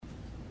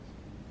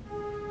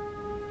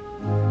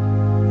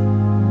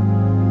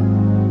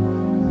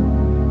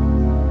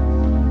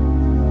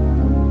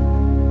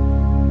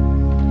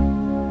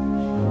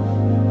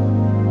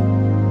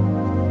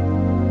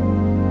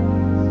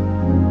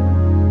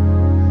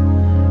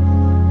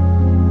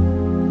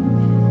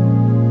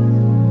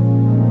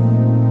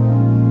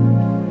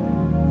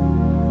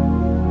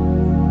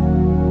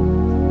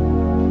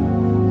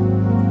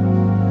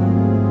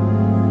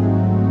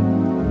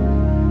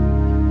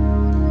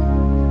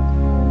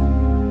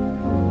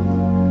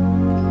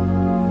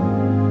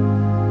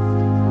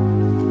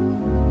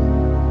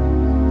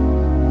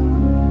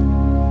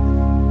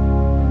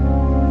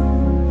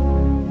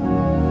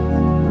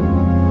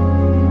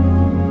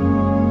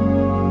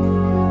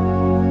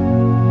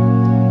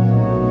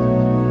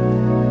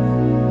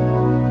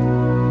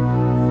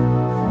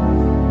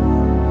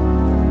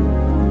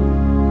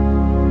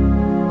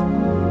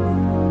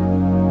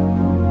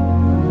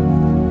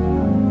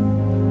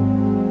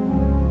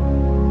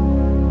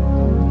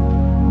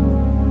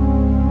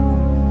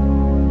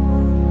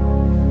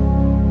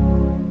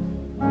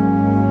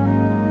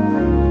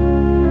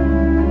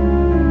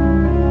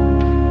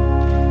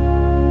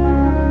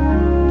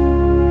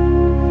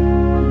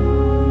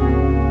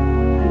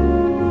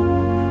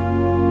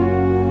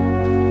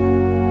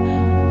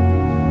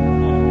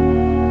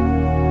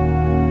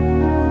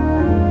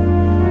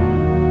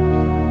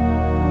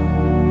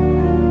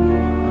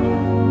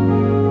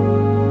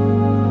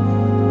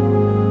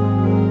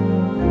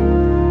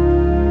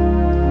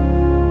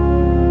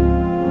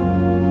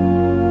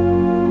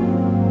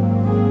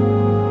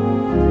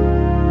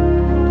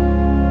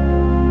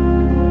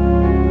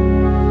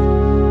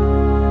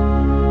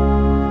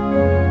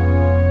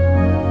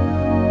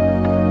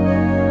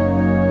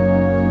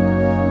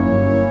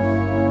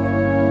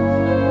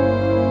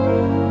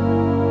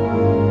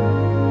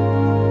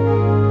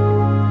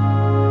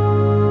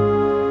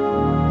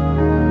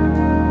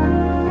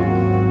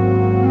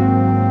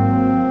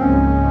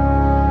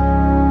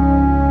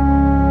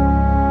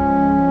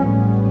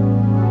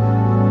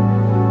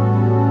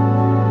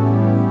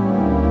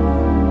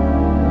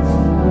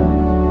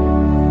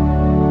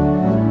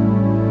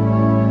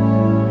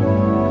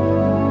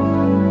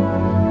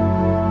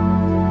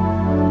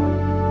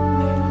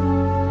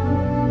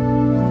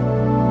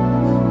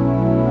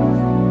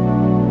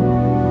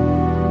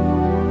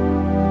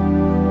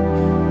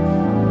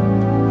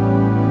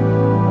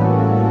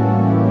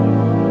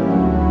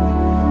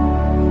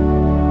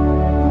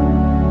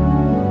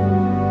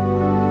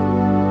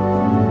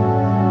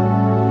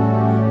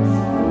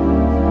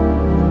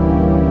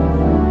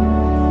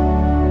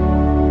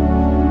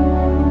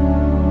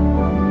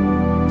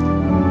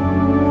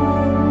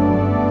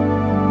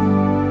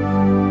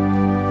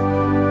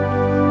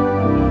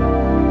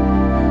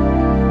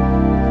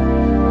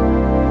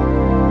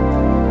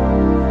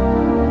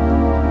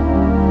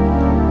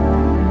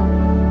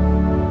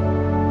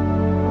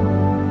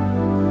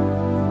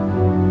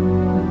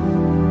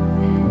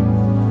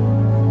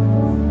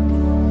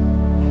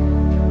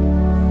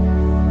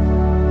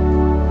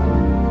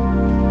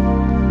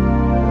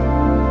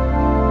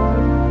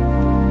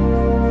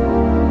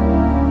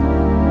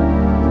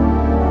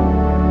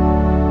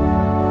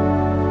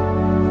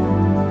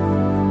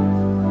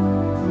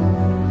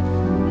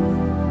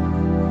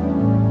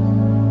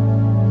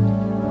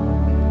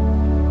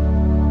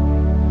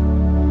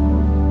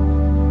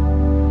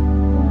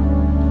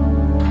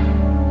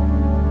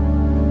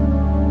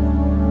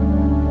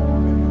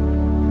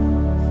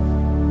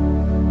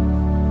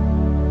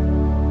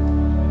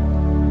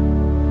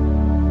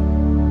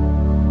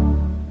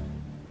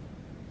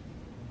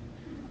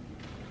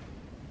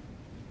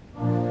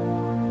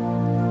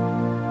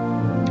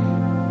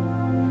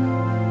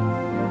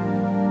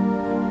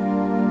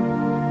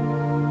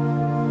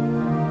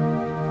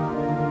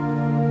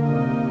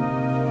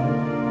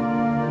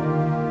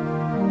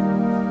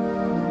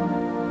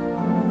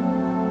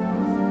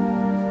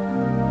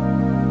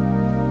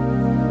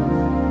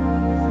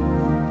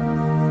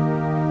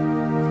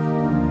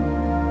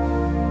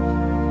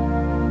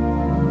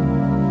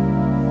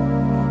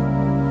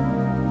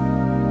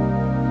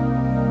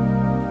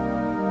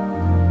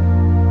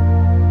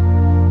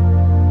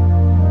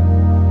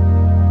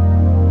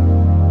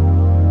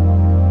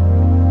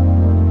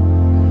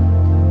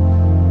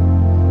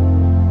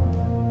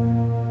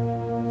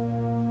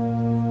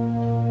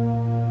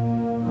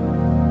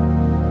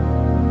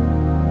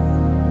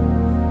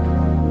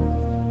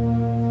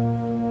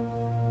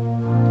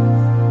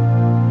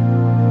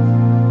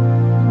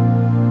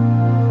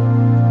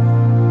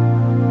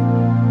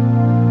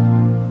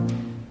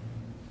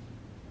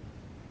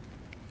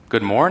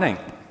Good morning.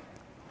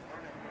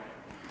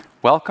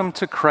 Welcome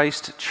to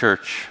Christ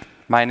Church.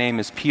 My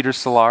name is Peter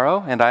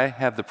Solaro, and I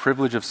have the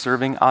privilege of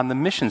serving on the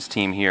missions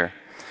team here.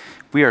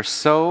 We are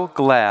so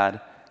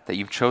glad that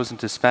you've chosen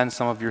to spend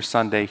some of your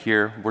Sunday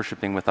here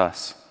worshiping with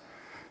us.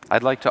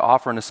 I'd like to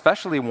offer an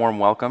especially warm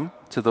welcome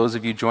to those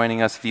of you joining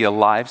us via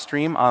live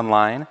stream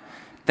online.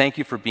 Thank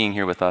you for being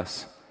here with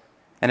us.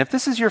 And if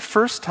this is your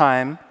first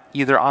time,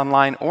 either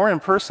online or in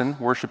person,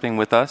 worshiping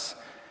with us,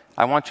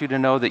 I want you to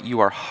know that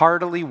you are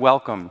heartily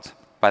welcomed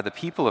by the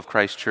people of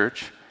Christ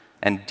Church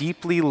and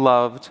deeply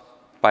loved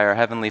by our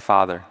Heavenly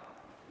Father.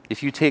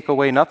 If you take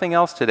away nothing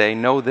else today,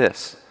 know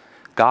this: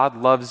 God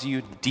loves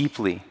you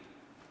deeply.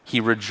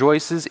 He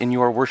rejoices in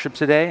your worship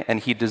today,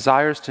 and He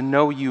desires to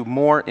know you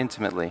more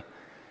intimately.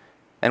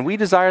 And we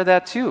desire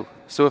that too.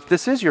 So if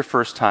this is your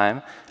first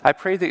time, I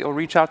pray that you'll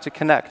reach out to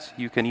connect.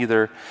 You can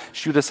either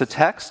shoot us a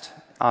text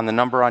on the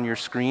number on your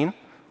screen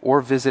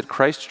or visit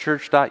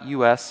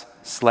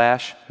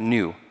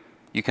christchurch.us/new.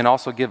 You can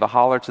also give a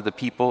holler to the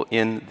people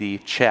in the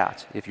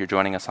chat if you're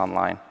joining us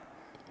online.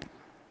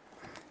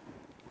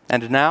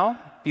 And now,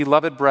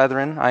 beloved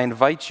brethren, I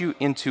invite you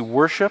into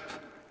worship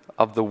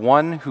of the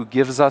one who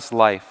gives us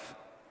life,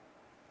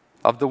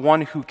 of the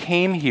one who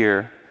came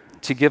here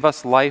to give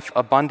us life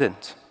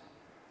abundant,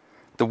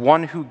 the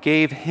one who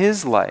gave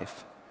his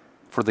life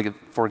for the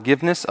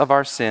forgiveness of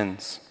our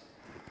sins,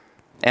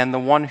 and the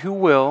one who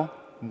will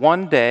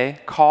one day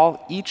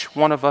call each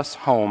one of us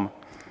home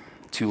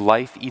to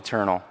life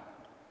eternal.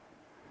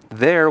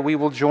 There we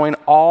will join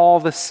all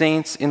the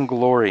saints in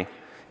glory,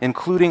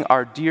 including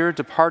our dear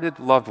departed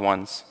loved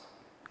ones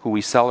who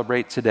we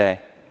celebrate today.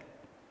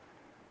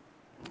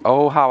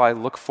 Oh, how I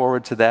look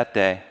forward to that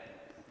day.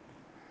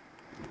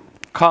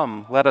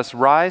 Come, let us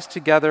rise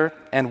together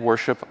and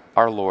worship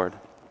our Lord.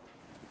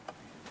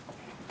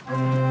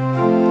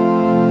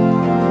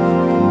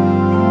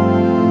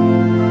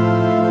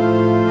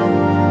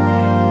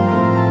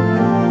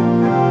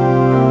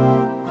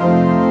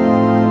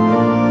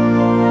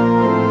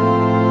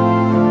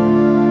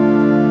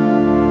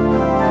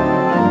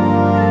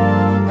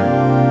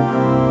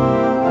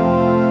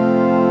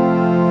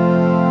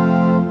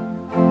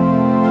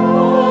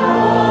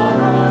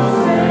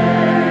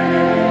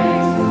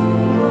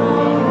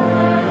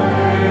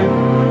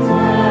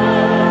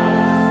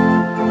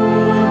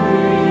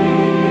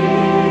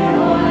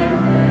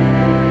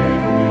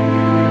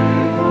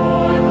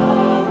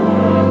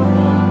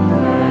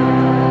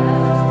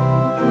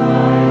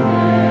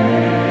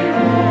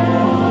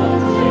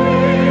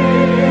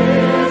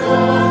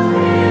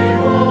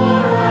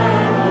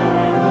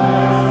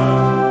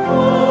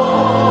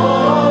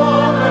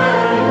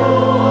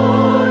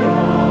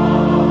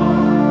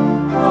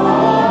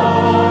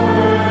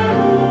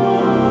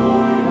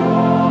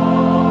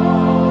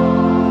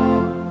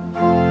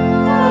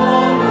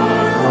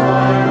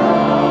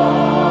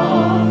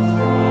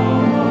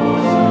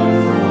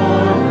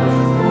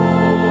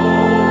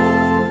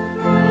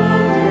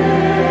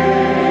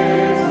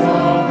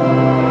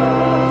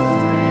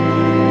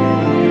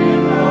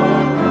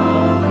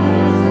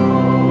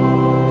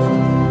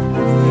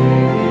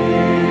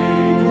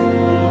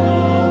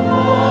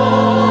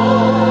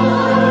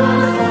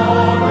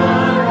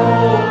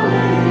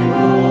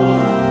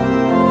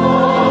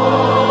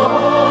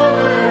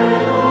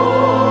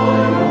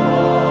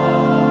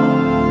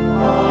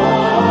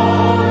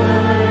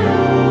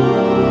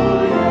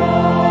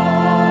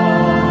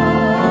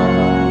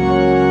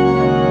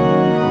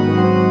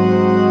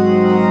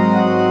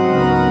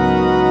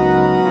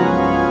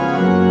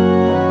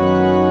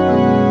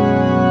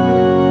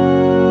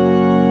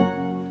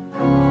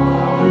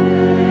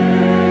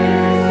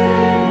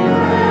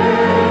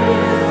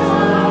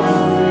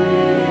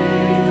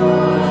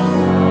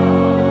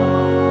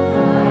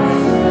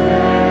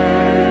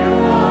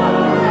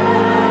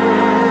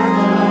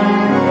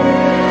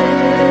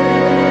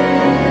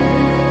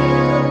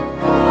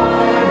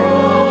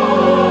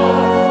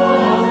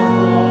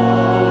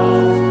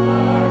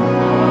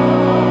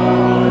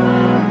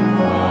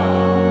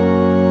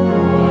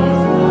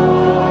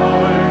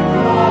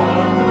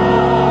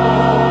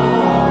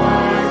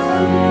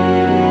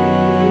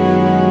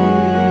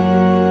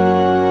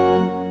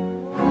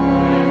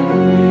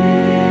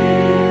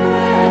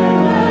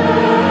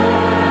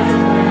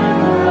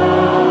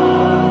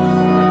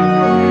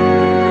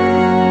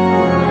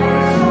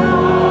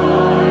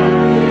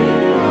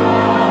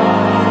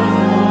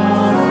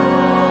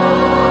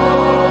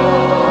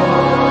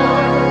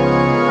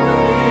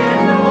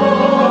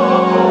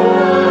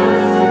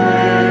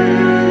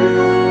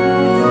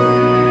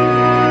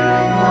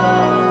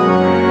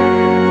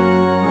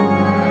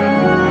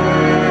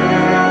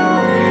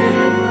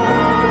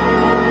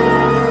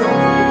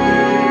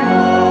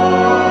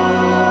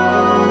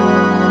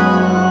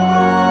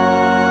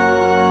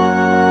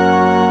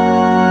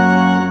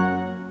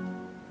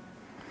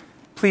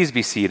 Please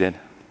be seated.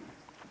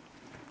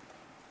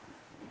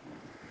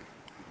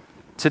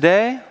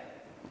 Today,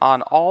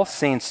 on All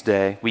Saints'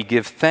 Day, we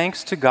give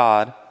thanks to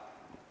God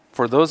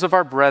for those of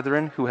our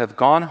brethren who have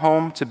gone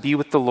home to be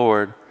with the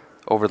Lord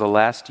over the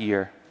last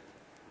year.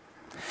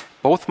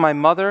 Both my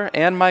mother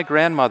and my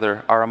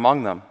grandmother are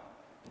among them,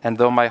 and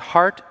though my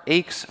heart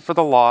aches for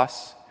the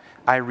loss,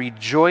 I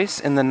rejoice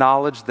in the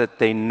knowledge that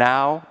they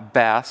now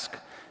bask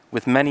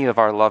with many of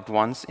our loved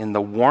ones in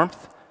the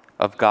warmth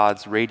of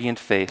God's radiant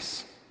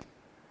face.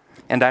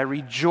 And I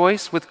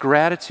rejoice with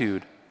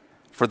gratitude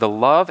for the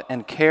love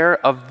and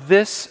care of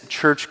this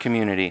church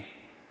community,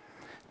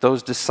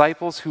 those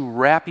disciples who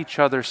wrap each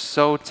other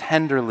so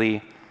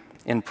tenderly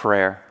in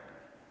prayer.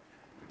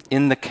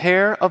 In the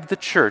care of the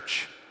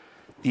church,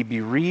 the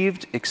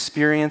bereaved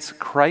experience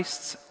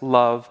Christ's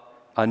love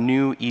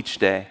anew each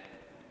day.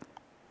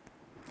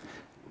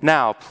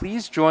 Now,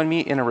 please join me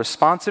in a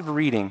responsive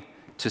reading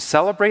to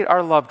celebrate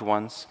our loved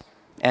ones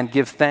and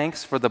give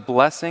thanks for the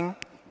blessing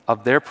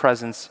of their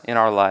presence in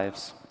our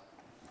lives.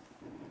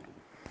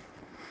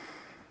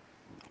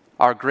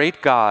 Our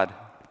great God,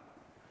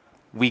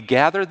 we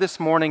gather this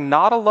morning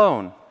not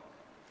alone,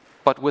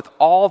 but with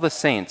all the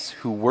saints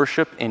who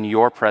worship in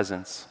your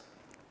presence.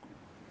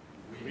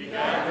 We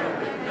gather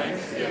with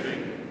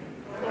thanksgiving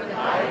for the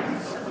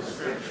guidance of the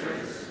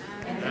Scriptures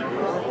and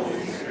your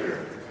Holy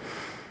Spirit.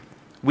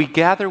 We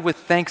gather with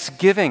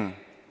thanksgiving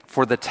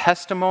for the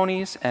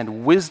testimonies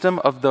and wisdom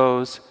of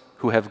those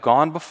who have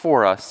gone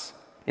before us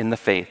in the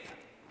faith.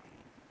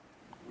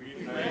 We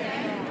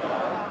thank you,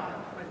 God,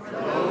 for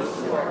those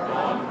who are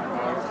gone from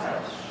our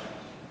touch,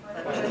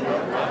 but who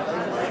have left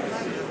a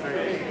legacy of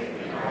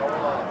faith in our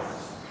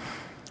lives.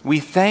 We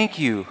thank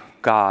you,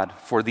 God,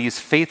 for these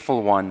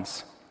faithful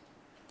ones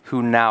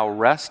who now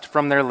rest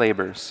from their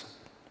labors.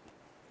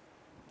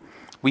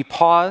 We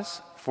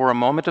pause for a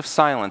moment of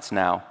silence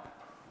now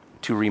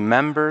to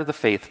remember the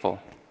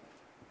faithful.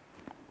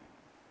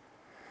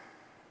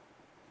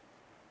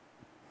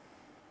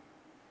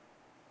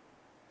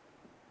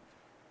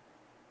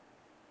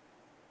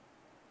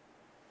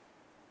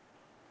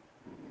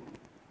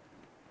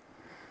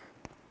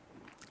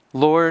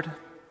 Lord,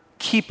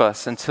 keep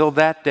us until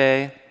that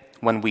day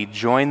when we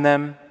join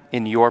them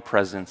in your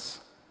presence.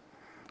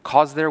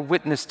 Cause their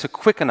witness to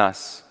quicken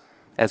us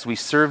as we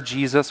serve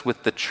Jesus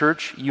with the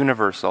Church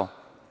Universal.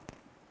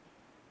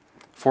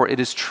 For it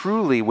is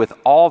truly with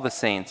all the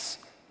saints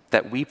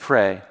that we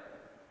pray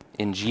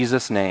in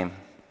Jesus' name.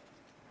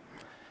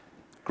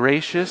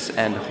 Gracious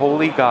and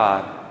holy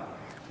God,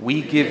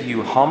 we give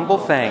you humble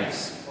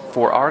thanks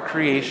for our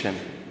creation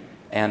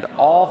and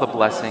all the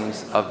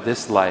blessings of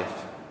this life.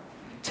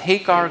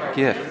 Take our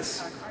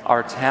gifts,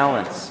 our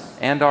talents,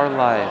 and our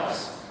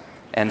lives,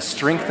 and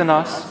strengthen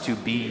us to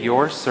be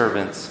your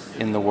servants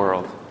in the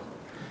world.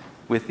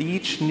 With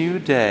each new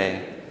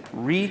day,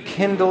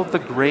 rekindle the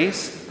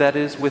grace that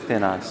is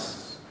within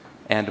us,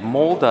 and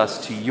mold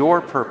us to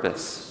your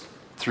purpose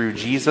through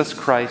Jesus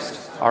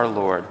Christ our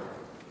Lord.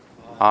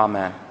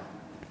 Amen.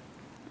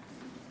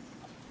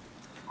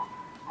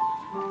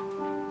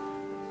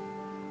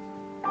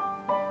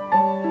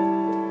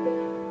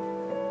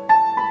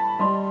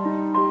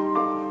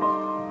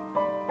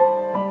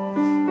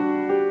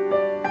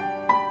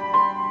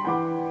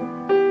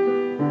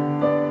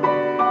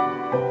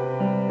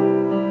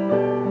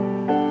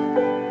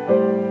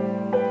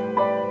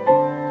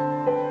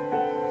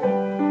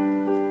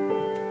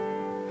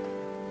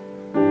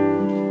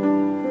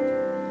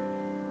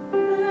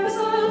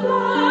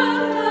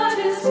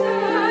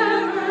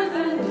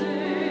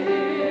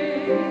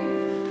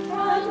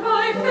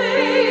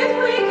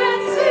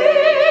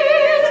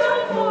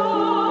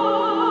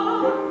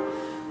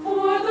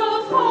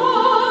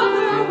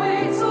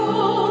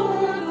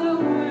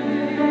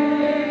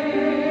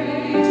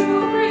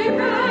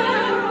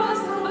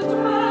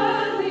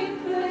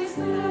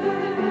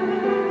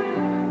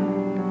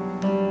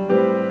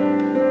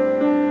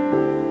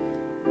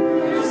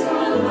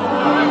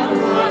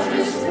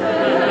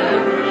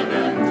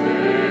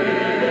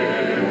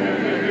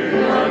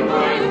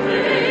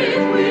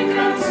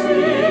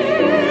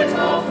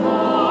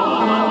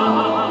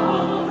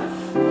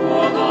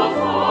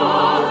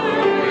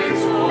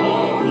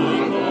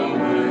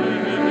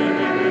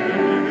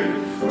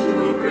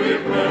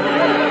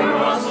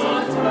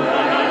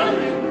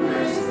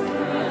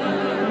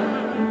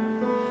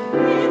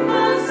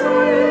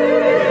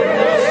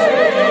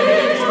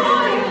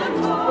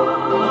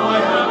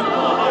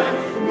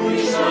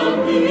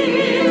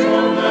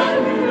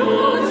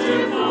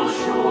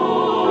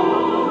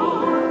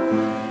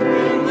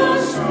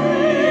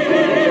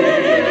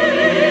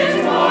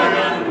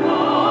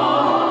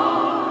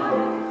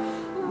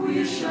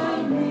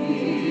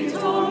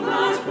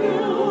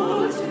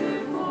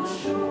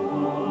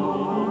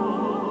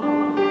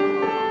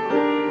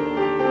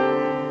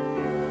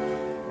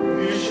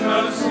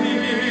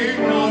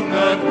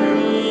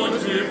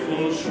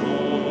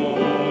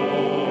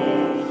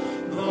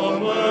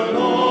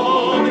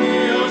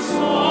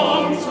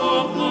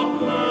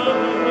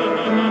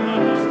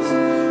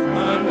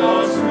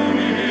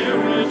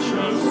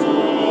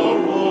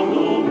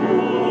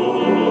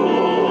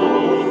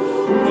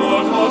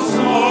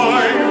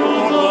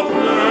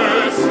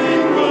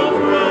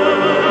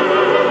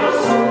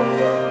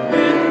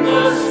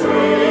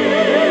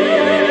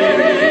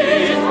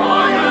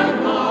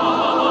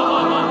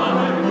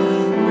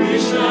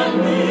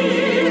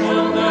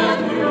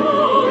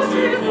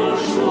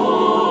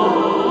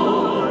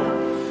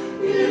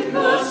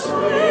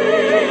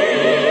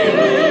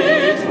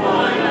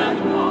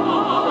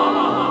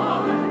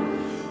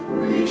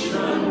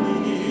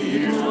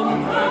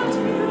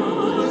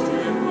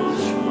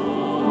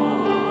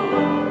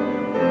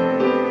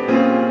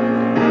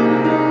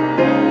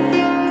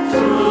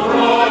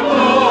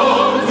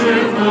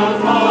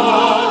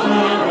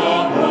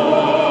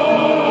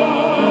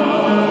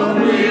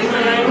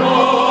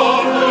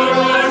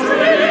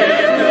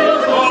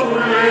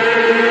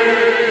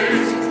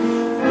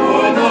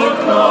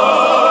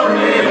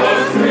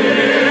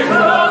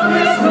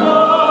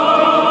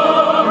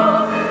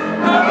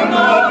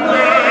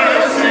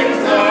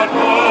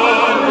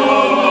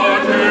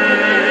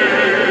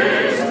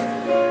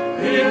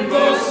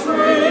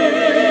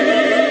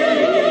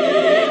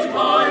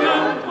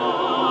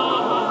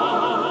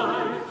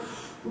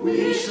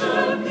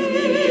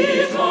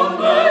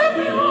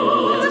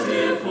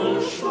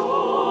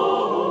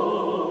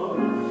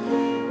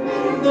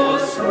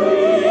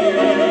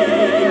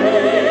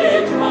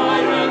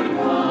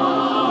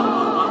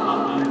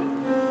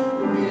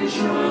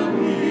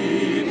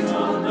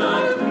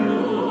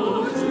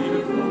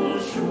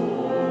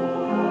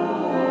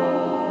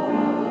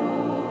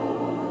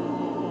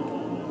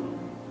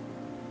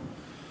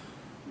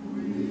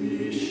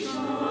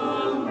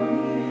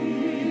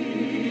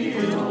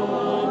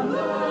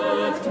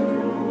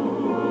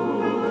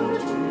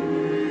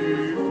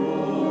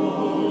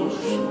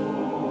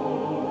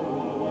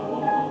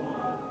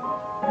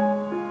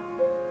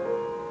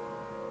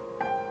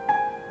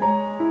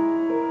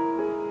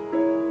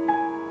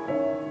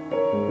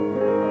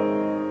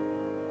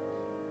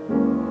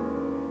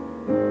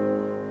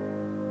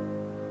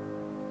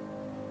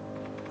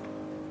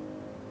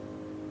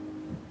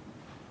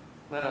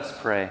 Let us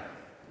pray.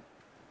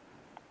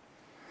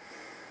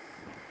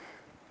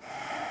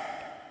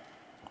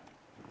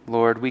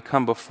 Lord, we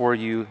come before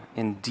you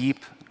in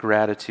deep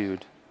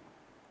gratitude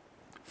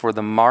for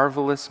the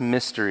marvelous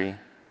mystery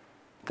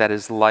that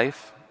is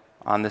life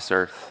on this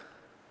earth.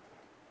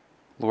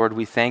 Lord,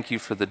 we thank you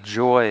for the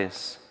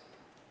joys,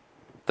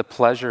 the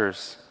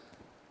pleasures,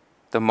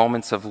 the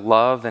moments of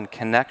love and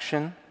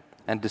connection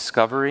and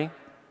discovery,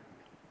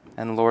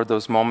 and Lord,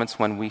 those moments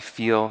when we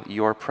feel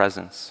your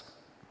presence.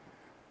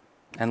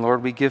 And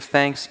Lord, we give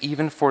thanks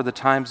even for the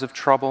times of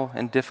trouble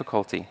and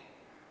difficulty.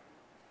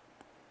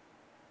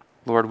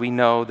 Lord, we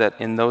know that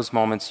in those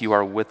moments you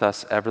are with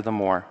us ever the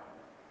more.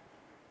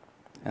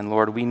 And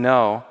Lord, we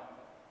know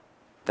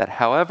that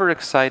however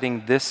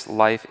exciting this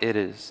life it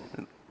is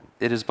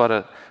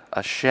but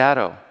a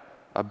shadow,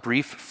 a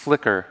brief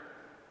flicker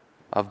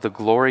of the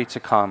glory to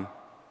come.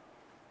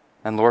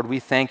 And Lord, we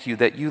thank you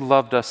that you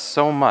loved us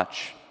so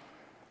much,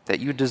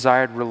 that you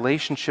desired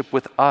relationship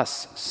with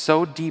us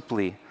so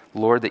deeply,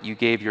 Lord, that you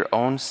gave your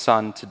own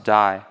Son to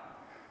die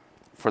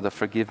for the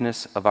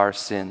forgiveness of our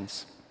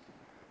sins.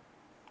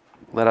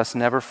 Let us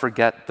never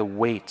forget the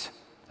weight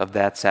of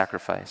that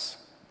sacrifice.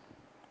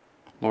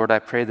 Lord, I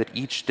pray that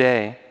each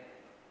day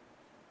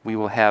we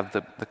will have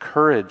the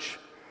courage,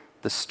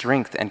 the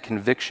strength, and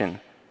conviction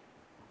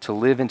to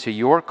live into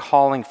your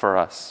calling for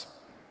us,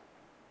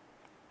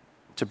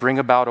 to bring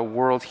about a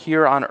world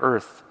here on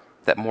earth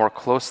that more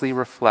closely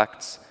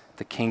reflects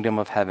the kingdom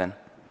of heaven.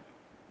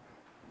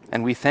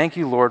 And we thank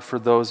you, Lord, for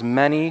those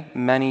many,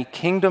 many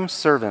kingdom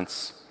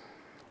servants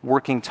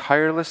working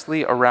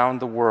tirelessly around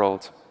the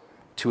world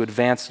to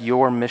advance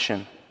your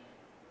mission.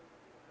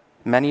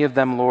 Many of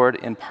them, Lord,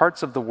 in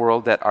parts of the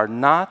world that are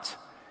not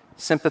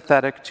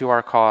sympathetic to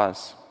our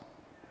cause.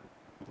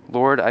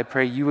 Lord, I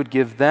pray you would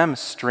give them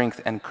strength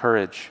and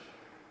courage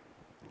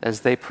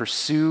as they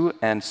pursue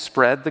and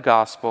spread the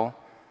gospel,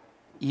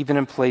 even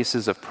in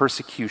places of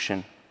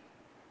persecution.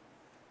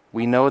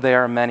 We know they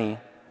are many,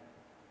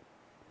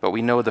 but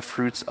we know the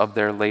fruits of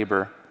their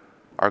labor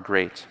are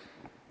great.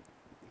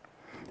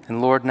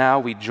 And Lord, now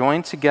we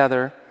join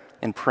together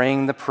in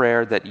praying the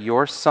prayer that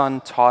your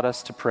Son taught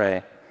us to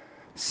pray,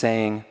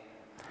 saying,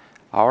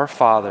 Our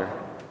Father,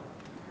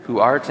 who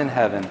art in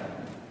heaven,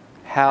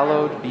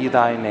 hallowed be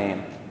thy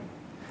name.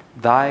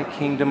 Thy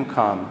kingdom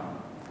come,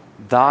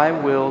 thy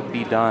will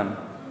be done,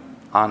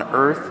 on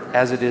earth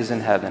as it is in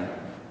heaven.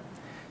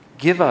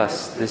 Give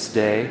us this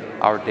day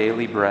our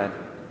daily bread,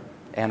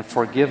 and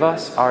forgive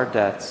us our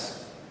debts,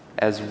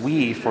 as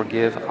we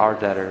forgive our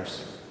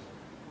debtors.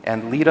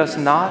 And lead us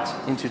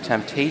not into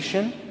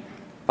temptation,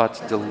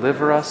 but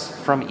deliver us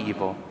from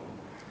evil.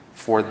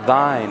 For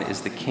thine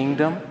is the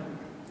kingdom,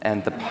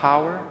 and the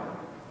power,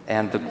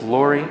 and the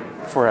glory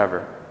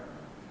forever.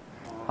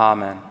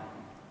 Amen.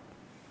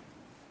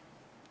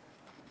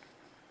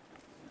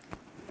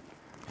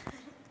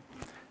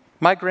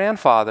 My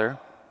grandfather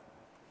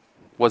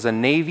was a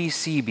Navy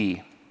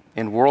Seabee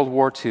in World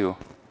War II,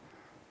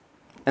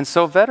 and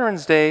so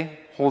Veterans Day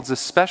holds a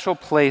special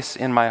place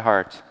in my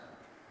heart.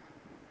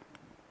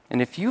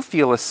 And if you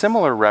feel a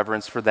similar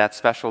reverence for that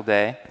special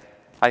day,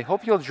 I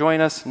hope you'll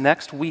join us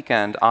next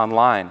weekend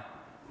online,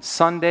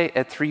 Sunday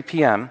at 3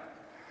 p.m.,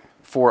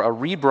 for a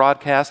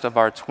rebroadcast of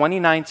our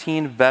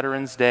 2019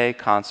 Veterans Day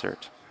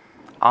concert,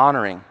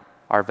 honoring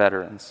our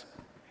veterans.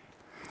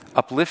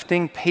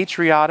 Uplifting,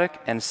 patriotic,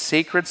 and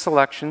sacred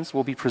selections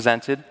will be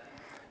presented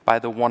by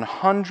the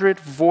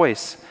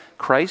 100-voice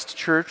Christ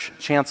Church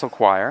Chancel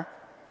Choir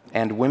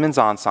and Women's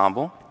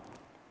Ensemble,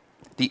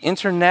 the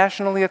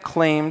internationally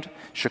acclaimed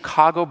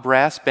Chicago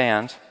Brass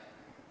Band,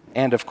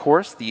 and, of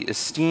course, the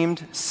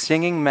esteemed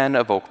Singing Men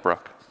of Oak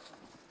Brook.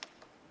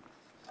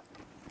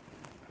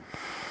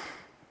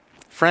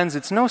 Friends,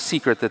 it's no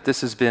secret that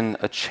this has been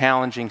a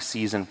challenging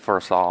season for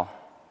us all.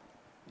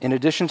 In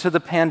addition to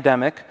the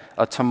pandemic,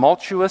 a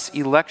tumultuous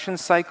election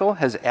cycle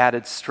has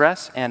added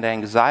stress and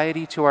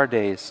anxiety to our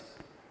days.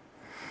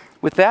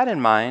 With that in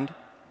mind,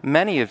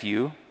 many of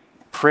you,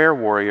 prayer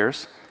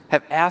warriors,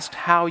 have asked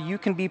how you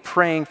can be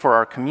praying for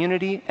our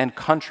community and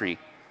country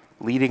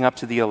leading up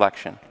to the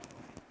election.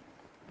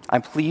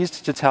 I'm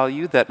pleased to tell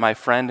you that my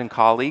friend and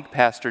colleague,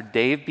 Pastor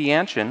Dave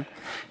Bianchin,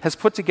 has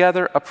put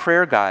together a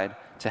prayer guide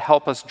to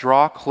help us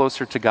draw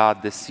closer to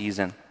God this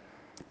season,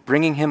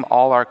 bringing him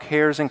all our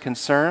cares and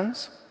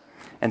concerns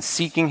and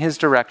seeking his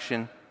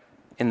direction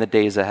in the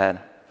days ahead.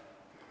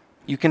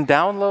 You can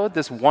download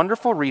this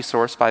wonderful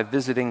resource by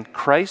visiting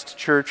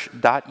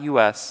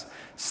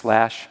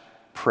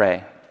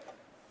christchurch.us/pray.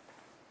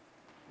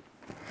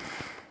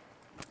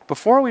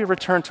 Before we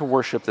return to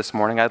worship this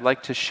morning, I'd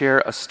like to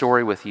share a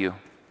story with you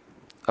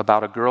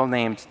about a girl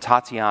named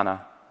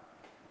Tatiana.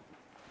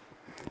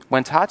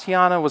 When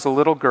Tatiana was a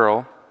little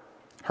girl,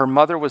 her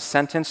mother was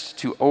sentenced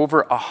to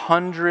over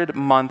 100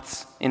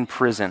 months in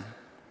prison,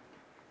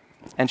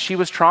 and she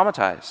was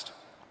traumatized.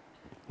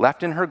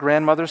 Left in her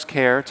grandmother's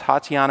care,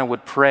 Tatiana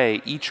would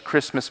pray each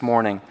Christmas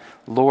morning,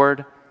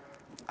 Lord,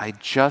 I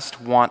just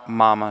want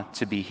Mama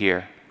to be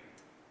here.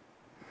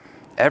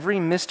 Every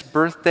missed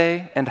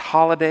birthday and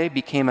holiday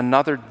became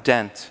another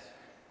dent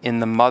in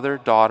the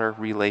mother-daughter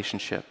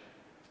relationship.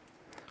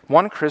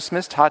 One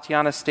Christmas,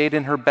 Tatiana stayed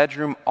in her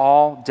bedroom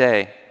all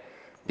day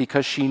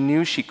because she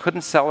knew she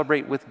couldn't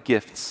celebrate with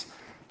gifts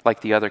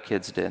like the other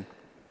kids did.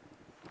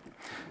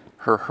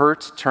 Her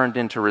hurt turned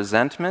into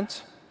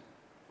resentment,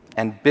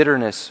 and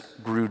bitterness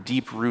grew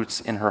deep roots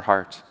in her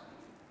heart.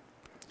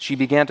 She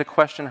began to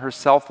question her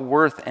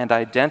self-worth and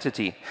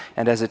identity,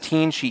 and as a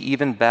teen, she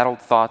even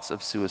battled thoughts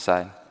of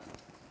suicide.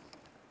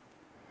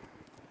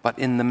 But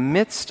in the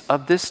midst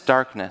of this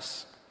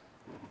darkness,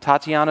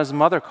 Tatiana's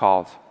mother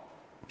called.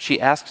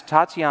 She asked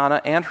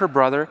Tatiana and her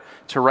brother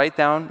to write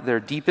down their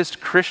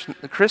deepest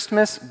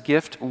Christmas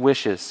gift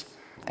wishes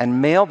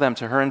and mail them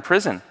to her in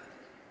prison.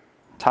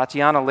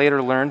 Tatiana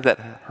later learned that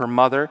her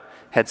mother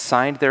had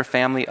signed their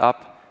family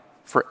up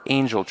for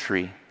Angel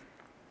Tree.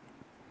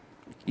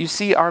 You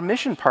see, our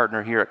mission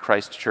partner here at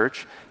Christ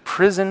Church,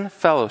 Prison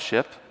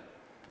Fellowship,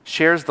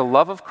 shares the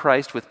love of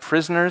Christ with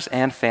prisoners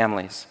and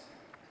families.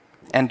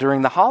 And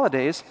during the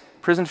holidays,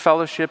 Prison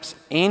Fellowship's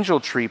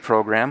Angel Tree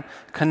program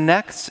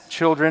connects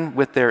children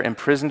with their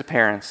imprisoned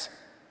parents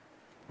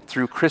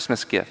through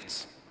Christmas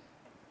gifts.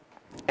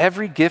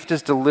 Every gift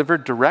is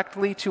delivered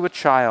directly to a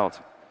child,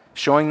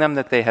 showing them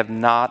that they have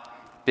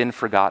not been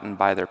forgotten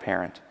by their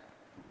parent.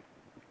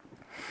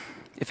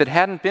 If it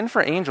hadn't been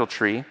for Angel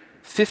Tree,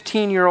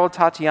 15-year-old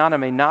Tatiana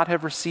may not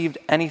have received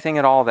anything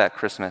at all that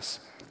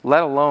Christmas,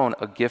 let alone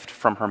a gift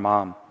from her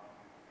mom.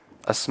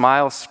 A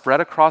smile spread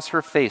across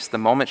her face the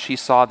moment she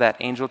saw that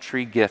Angel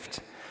Tree gift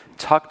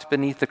tucked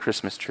beneath the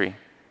Christmas tree.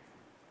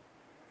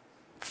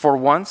 For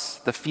once,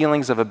 the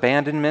feelings of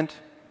abandonment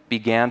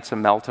began to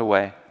melt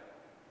away.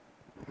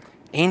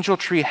 Angel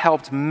Tree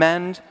helped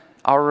mend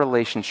our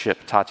relationship,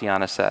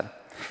 Tatiana said.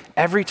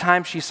 Every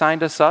time she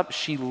signed us up,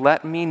 she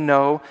let me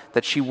know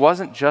that she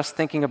wasn't just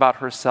thinking about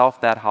herself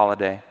that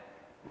holiday.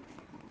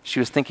 She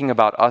was thinking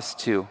about us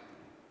too,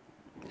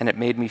 and it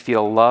made me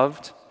feel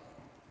loved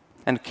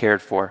and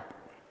cared for.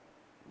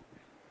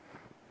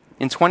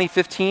 In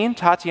 2015,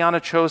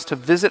 Tatiana chose to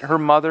visit her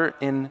mother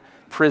in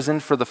prison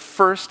for the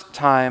first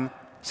time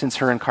since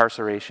her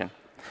incarceration.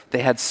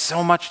 They had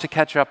so much to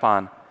catch up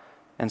on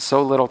and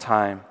so little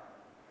time.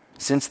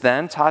 Since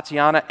then,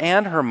 Tatiana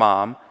and her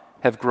mom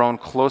have grown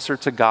closer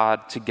to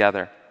God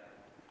together.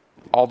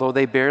 Although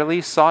they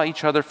barely saw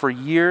each other for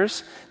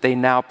years, they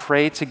now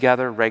pray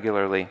together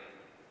regularly.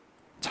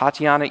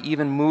 Tatiana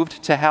even moved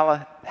to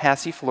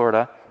Tallahassee,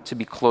 Florida, to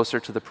be closer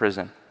to the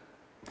prison.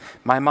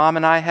 My mom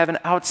and I have an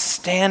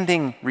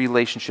outstanding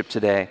relationship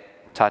today,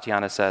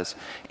 Tatiana says.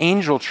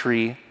 Angel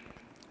Tree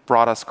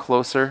brought us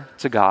closer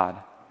to God.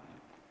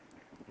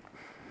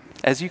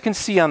 As you can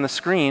see on the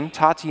screen,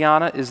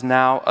 Tatiana is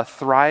now a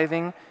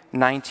thriving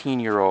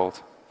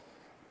 19-year-old.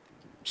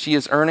 She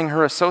is earning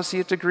her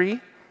associate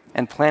degree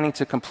and planning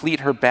to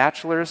complete her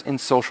bachelor's in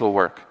social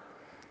work.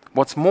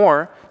 What's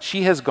more,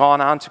 she has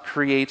gone on to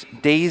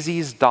create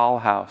Daisy's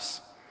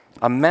Dollhouse,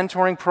 a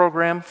mentoring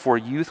program for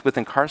youth with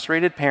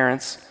incarcerated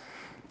parents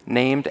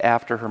named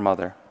after her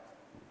mother.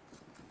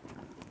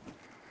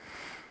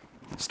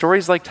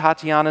 Stories like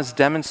Tatiana's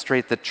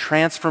demonstrate the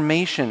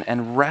transformation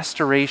and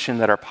restoration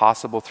that are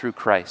possible through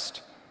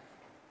Christ.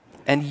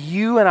 And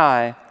you and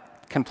I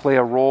can play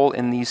a role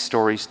in these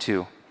stories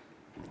too.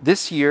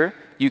 This year,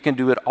 you can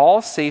do it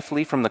all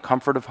safely from the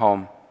comfort of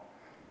home.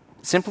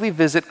 Simply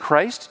visit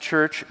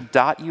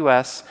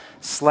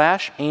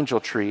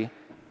christchurch.us/angeltree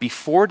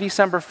before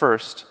December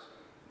 1st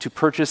to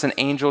purchase an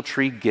Angel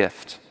Tree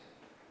gift.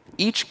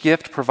 Each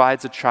gift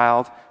provides a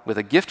child with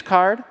a gift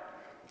card,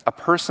 a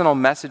personal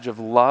message of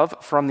love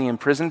from the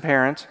imprisoned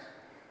parent,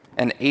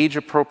 and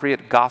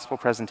age-appropriate gospel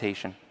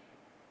presentation.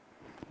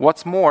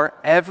 What's more,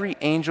 every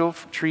Angel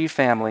Tree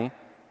family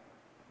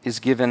is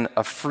given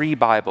a free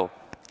Bible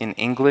in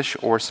English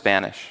or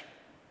Spanish.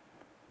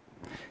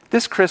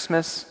 This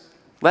Christmas,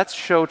 let's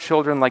show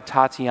children like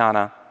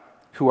Tatiana,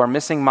 who are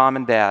missing mom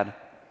and dad,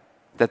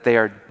 that they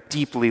are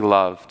deeply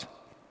loved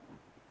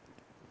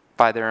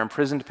by their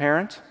imprisoned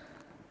parent,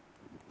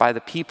 by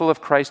the people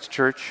of Christ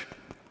Church,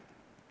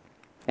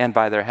 and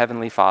by their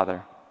Heavenly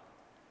Father.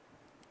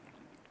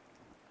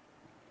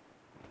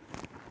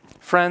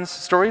 Friends,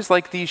 stories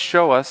like these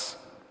show us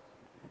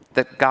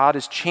that God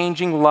is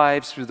changing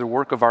lives through the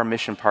work of our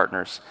mission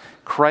partners,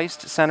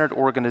 Christ-centered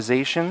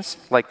organizations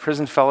like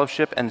Prison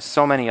Fellowship and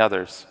so many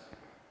others.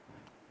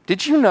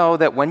 Did you know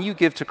that when you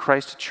give to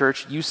Christ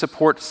Church, you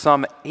support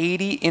some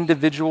 80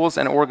 individuals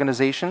and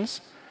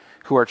organizations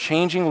who are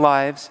changing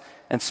lives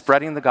and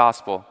spreading the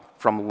gospel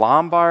from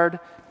Lombard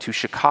to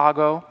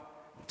Chicago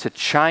to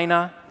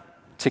China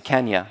to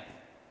Kenya?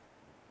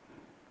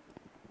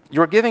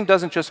 Your giving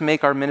doesn't just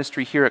make our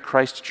ministry here at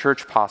Christ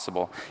Church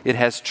possible. It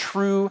has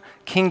true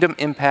kingdom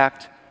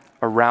impact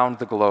around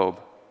the globe.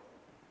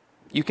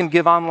 You can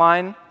give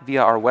online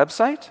via our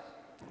website,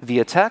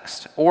 via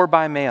text, or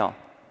by mail.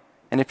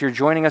 And if you're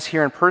joining us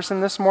here in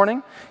person this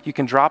morning, you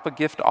can drop a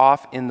gift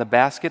off in the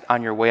basket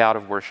on your way out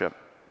of worship.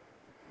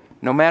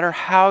 No matter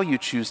how you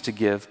choose to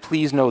give,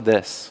 please know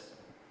this: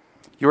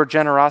 your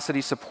generosity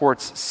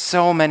supports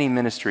so many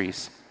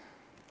ministries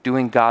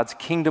doing God's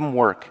kingdom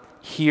work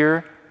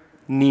here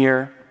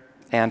near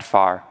and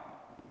far.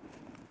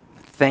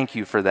 Thank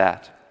you for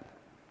that.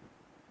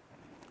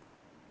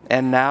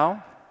 And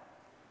now,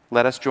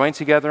 let us join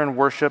together in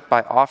worship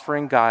by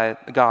offering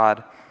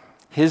God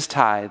His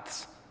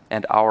tithes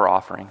and our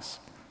offerings.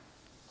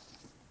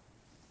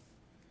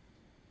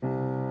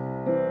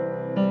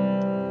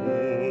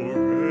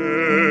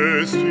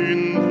 Rest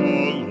in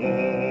the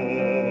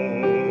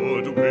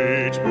Lord,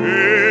 wait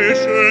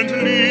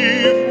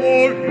patiently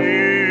for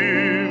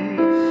Him,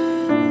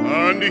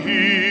 and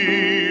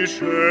He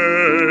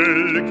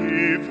shall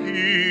give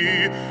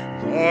thee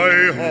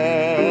thy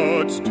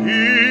heart's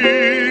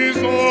desires.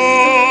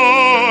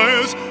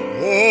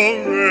 Oh,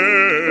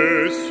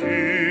 rest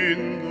in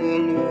the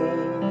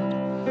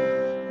Lord,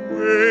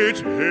 wait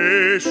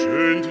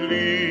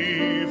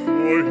patiently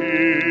for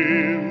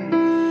Him,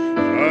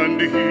 and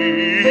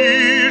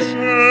He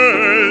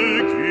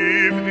shall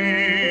give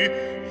thee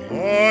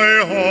thy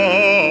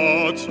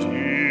heart's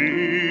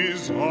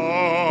desires,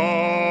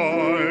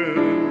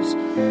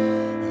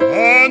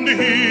 and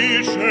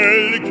He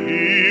shall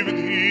give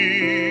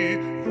thee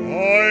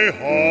thy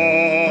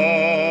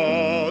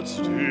heart's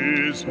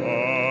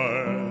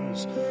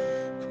desires.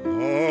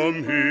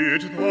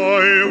 Commit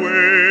thy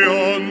way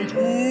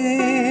unto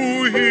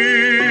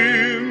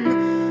Him,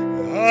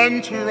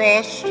 and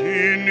trust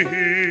in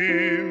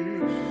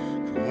Him.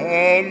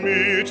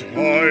 Commit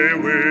thy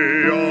way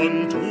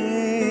unto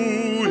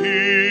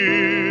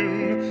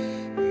Him,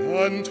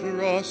 and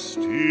trust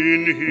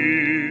in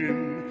Him,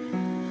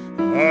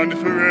 and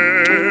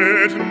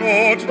fret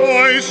not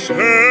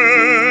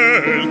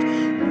thyself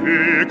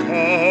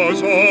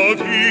because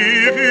of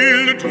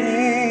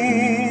evildoers.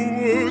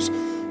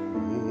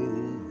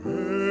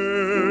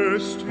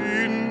 Rest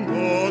in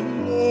the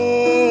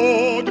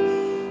Lord,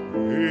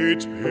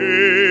 wait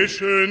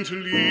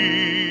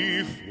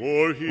patiently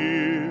for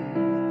Him.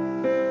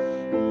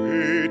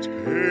 Wait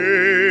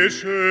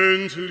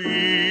patiently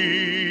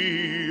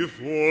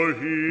for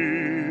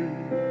Him.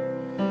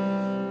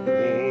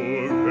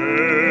 Oh,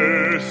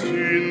 rest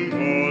in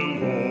the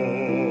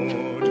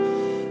Lord.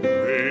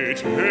 Wait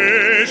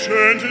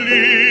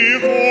patiently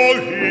for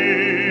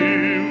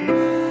Him,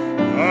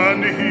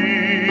 and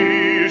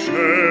He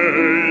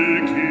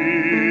shall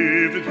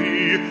give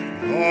thee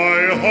thy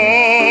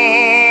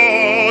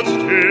heart's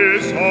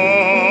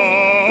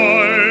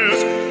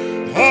desires,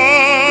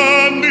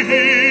 and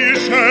He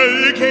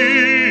shall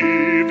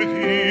give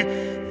thee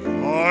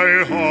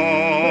thy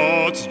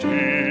heart's desires,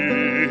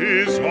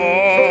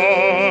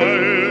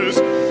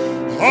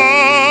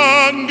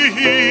 and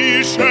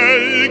He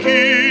shall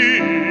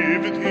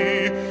give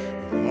thee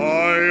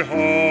thy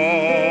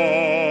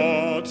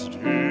heart's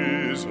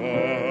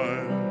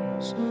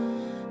desires.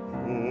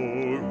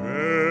 Oh,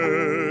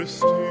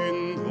 rest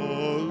in the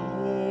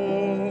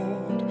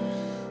Lord.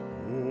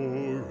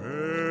 Oh,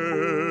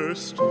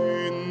 rest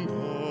in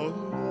the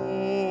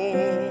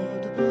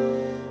Lord,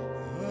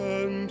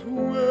 and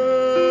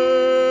wait.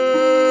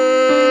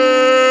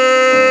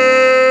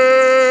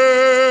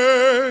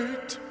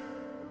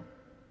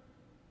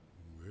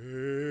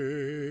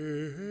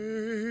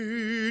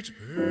 Wait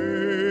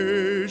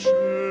patiently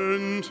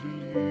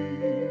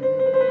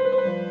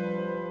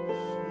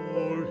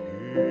for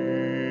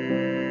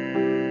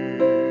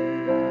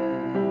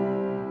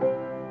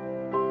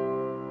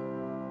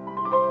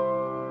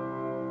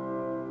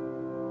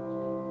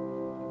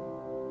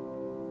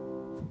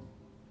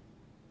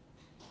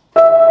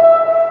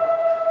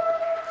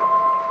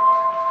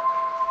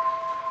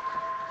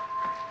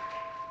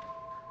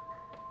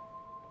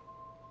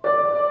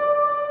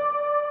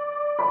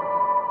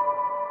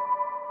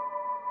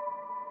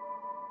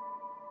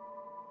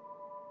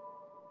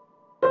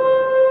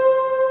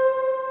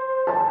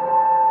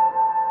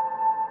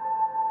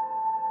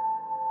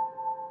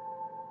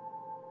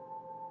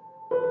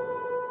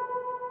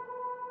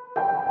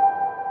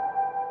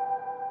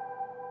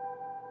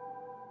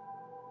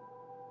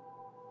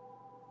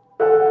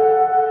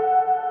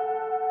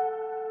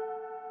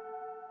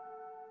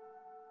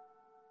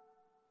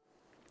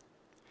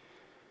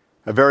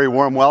A very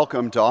warm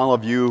welcome to all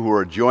of you who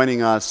are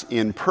joining us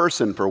in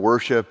person for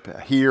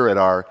worship here at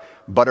our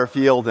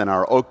Butterfield and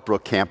our Oak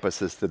Brook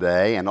campuses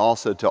today, and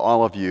also to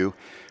all of you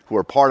who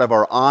are part of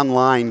our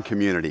online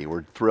community.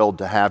 We're thrilled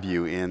to have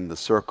you in the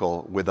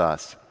circle with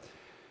us.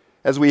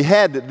 As we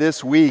head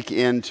this week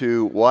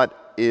into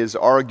what is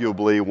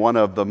arguably one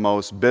of the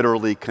most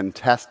bitterly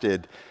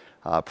contested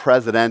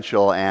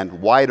presidential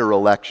and wider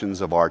elections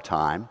of our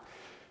time,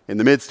 in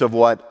the midst of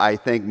what I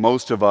think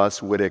most of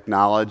us would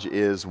acknowledge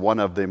is one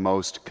of the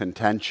most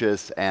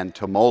contentious and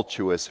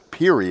tumultuous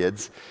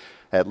periods,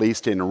 at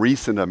least in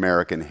recent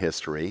American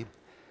history,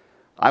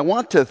 I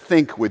want to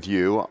think with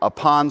you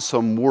upon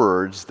some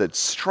words that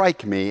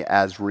strike me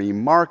as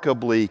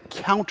remarkably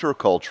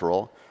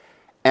countercultural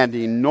and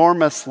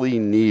enormously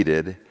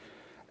needed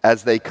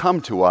as they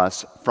come to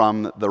us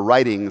from the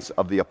writings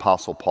of the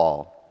Apostle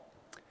Paul.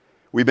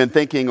 We've been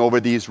thinking over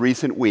these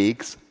recent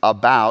weeks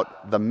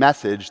about the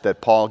message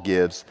that Paul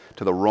gives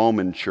to the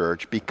Roman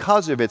church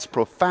because of its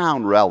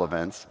profound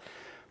relevance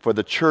for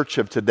the church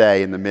of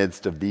today in the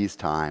midst of these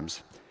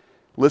times.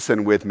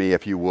 Listen with me,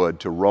 if you would,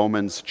 to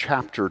Romans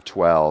chapter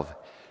 12.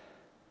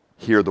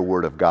 Hear the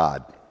word of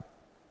God.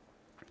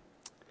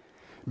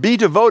 Be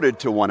devoted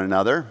to one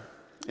another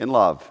in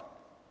love.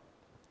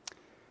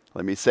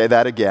 Let me say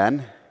that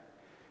again.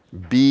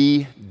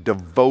 Be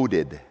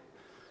devoted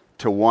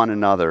to one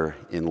another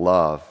in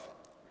love.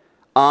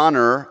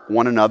 Honor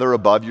one another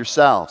above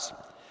yourselves.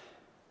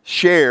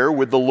 Share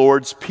with the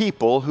Lord's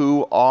people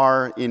who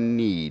are in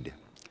need.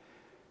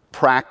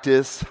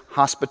 Practice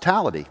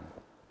hospitality.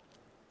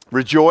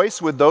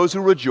 Rejoice with those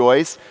who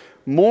rejoice.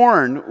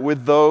 Mourn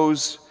with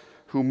those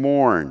who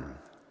mourn.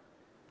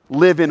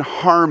 Live in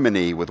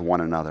harmony with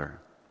one another.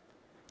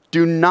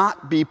 Do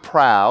not be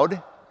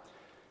proud,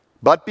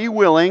 but be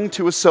willing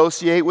to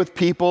associate with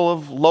people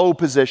of low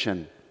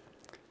position.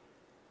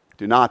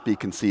 Do not be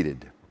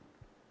conceited.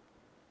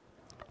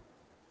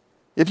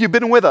 If you've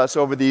been with us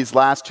over these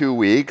last 2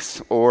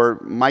 weeks, or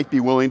might be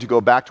willing to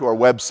go back to our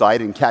website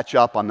and catch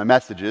up on the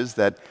messages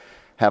that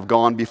have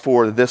gone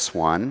before this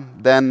one,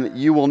 then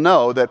you will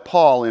know that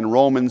Paul in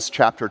Romans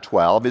chapter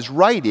 12 is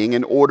writing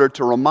in order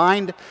to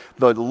remind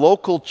the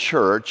local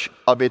church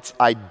of its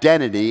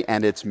identity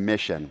and its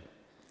mission.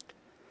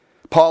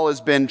 Paul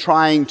has been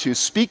trying to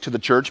speak to the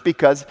church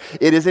because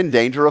it is in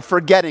danger of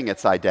forgetting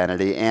its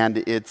identity and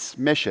its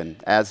mission,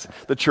 as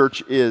the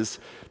church is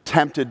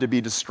tempted to be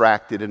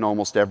distracted in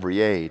almost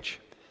every age.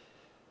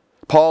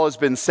 Paul has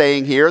been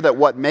saying here that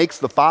what makes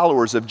the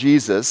followers of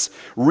Jesus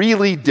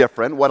really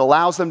different, what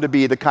allows them to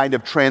be the kind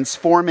of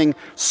transforming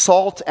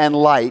salt and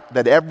light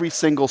that every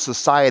single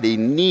society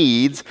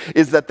needs,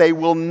 is that they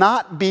will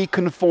not be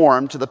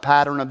conformed to the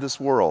pattern of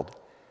this world.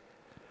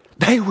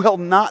 They will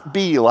not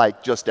be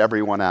like just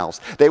everyone else.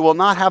 They will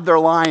not have their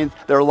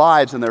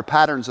lives and their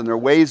patterns and their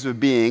ways of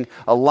being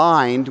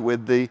aligned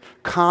with the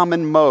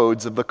common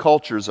modes of the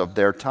cultures of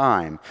their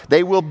time.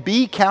 They will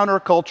be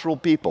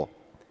countercultural people.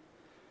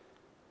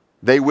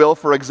 They will,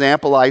 for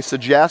example, I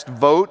suggest,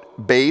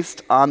 vote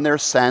based on their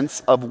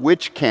sense of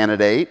which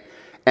candidate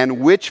and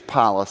which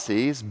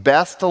policies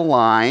best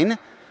align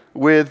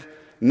with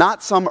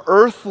not some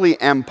earthly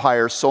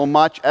empire so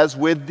much as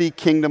with the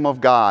kingdom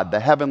of God, the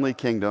heavenly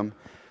kingdom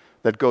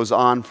that goes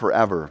on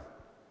forever.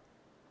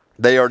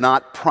 They are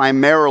not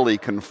primarily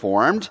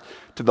conformed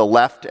to the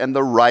left and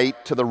the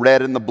right, to the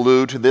red and the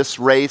blue, to this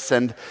race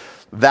and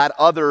that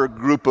other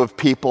group of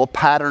people,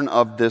 pattern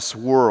of this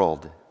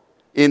world.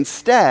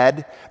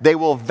 Instead, they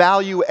will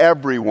value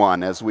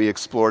everyone, as we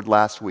explored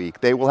last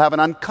week. They will have an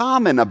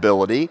uncommon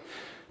ability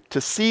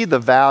to see the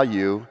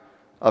value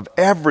of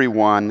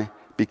everyone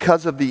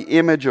because of the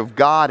image of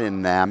God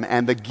in them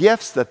and the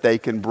gifts that they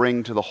can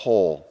bring to the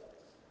whole.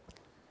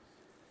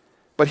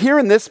 But here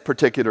in this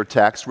particular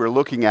text we're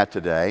looking at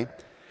today,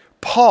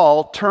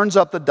 Paul turns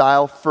up the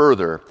dial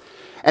further,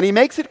 and he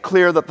makes it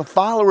clear that the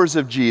followers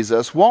of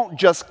Jesus won't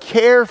just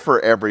care for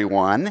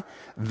everyone,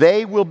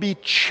 they will be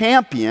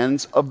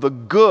champions of the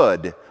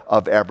good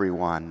of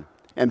everyone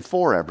and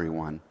for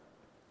everyone.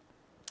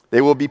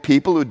 They will be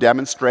people who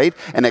demonstrate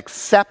an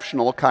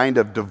exceptional kind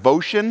of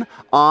devotion,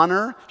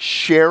 honor,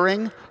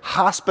 sharing,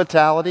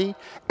 hospitality,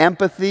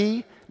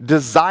 empathy,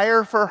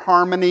 desire for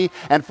harmony,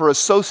 and for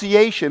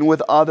association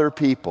with other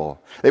people.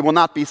 They will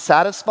not be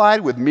satisfied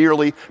with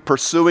merely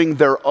pursuing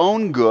their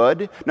own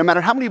good, no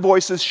matter how many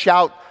voices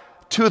shout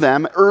to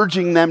them,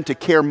 urging them to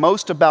care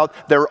most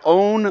about their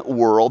own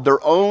world,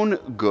 their own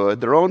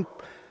good, their own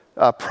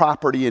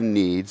property and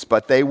needs,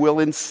 but they will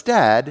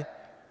instead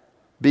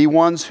be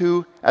ones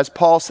who, as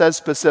Paul says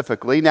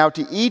specifically, now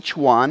to each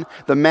one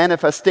the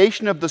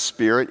manifestation of the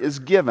Spirit is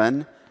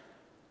given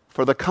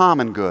for the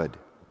common good.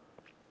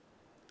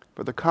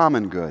 For the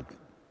common good.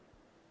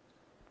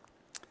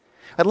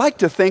 I'd like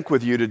to think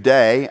with you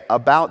today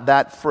about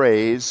that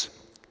phrase,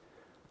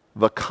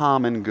 the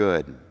common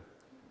good,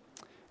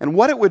 and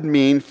what it would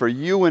mean for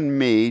you and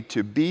me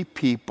to be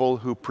people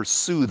who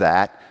pursue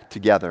that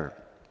together.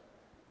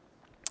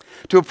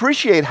 To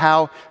appreciate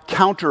how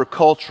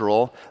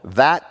countercultural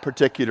that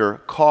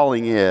particular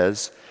calling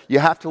is, you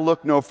have to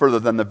look no further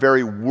than the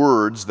very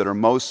words that are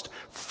most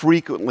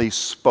frequently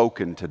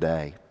spoken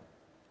today.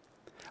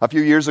 A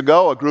few years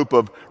ago, a group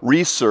of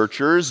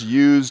researchers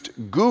used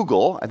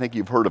Google, I think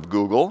you've heard of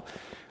Google,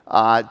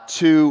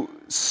 to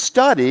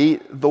study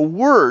the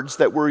words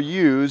that were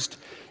used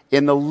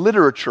in the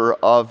literature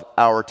of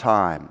our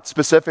time.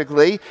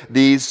 Specifically,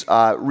 these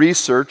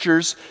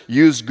researchers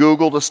used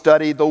Google to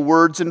study the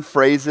words and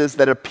phrases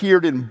that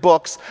appeared in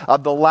books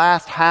of the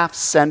last half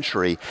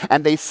century,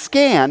 and they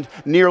scanned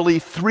nearly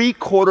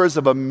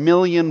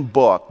 750,000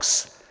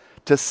 books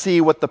to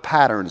see what the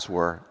patterns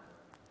were.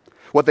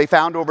 What they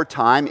found over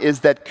time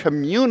is that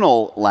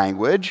communal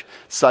language,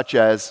 such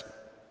as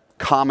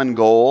common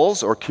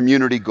goals or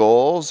community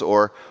goals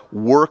or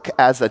work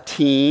as a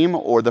team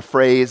or the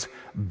phrase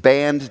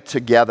band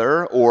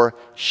together or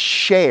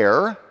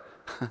share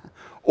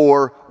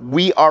or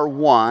we are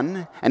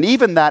one, and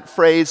even that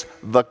phrase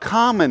the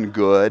common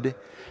good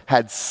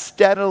had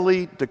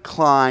steadily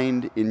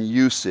declined in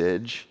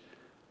usage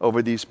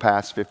over these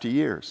past 50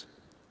 years.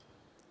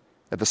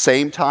 At the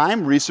same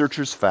time,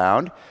 researchers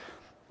found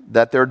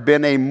that there had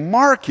been a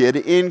marked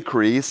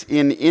increase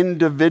in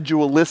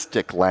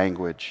individualistic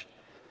language.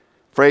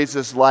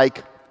 Phrases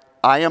like,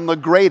 I am the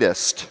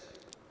greatest,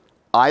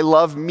 I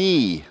love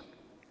me,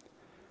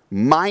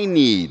 my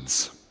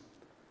needs,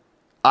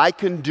 I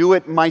can do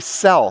it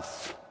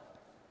myself,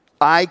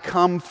 I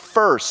come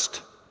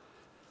first,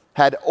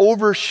 had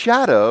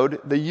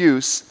overshadowed the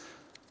use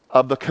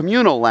of the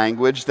communal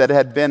language that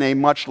had been a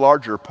much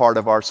larger part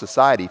of our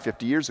society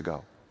 50 years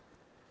ago.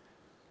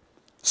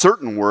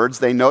 Certain words,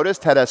 they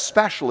noticed, had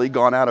especially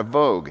gone out of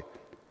vogue.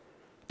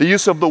 The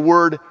use of the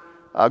word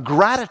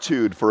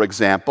gratitude, for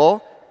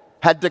example,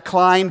 had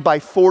declined by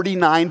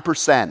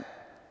 49%.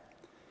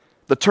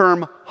 The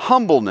term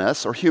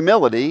humbleness or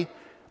humility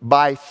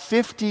by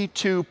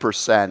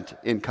 52%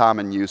 in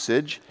common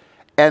usage,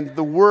 and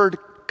the word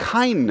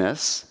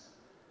kindness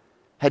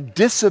had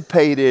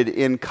dissipated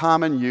in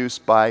common use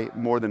by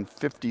more than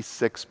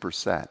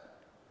 56%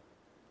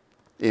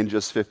 in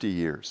just 50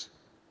 years.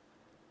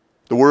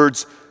 The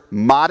words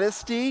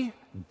modesty,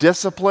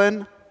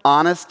 discipline,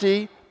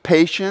 honesty,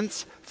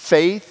 patience,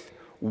 faith,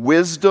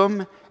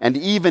 wisdom, and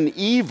even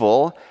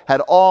evil had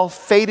all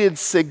faded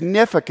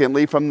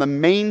significantly from the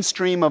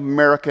mainstream of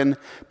American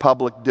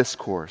public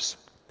discourse.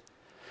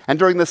 And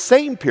during the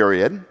same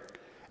period,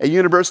 a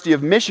University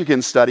of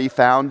Michigan study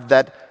found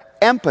that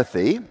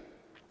empathy,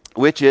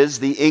 which is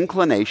the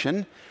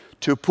inclination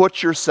to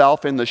put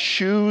yourself in the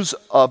shoes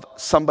of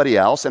somebody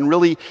else and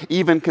really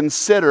even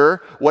consider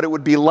what it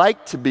would be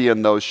like to be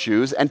in those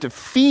shoes and to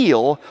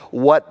feel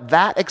what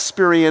that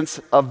experience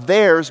of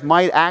theirs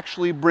might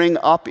actually bring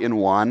up in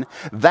one,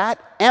 that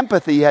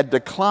empathy had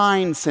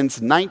declined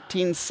since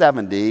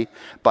 1970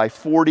 by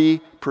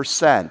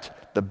 40%,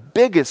 the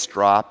biggest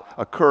drop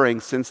occurring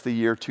since the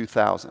year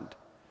 2000.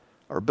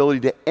 Our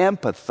ability to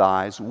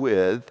empathize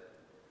with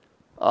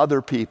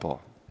other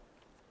people.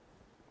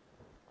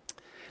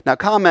 Now,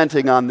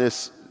 commenting on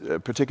this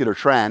particular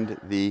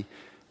trend, the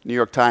New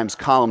York Times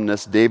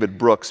columnist David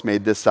Brooks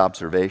made this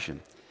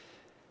observation.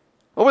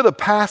 Over the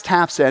past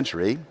half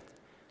century,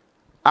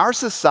 our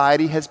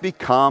society has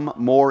become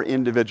more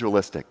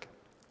individualistic.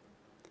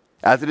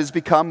 As it has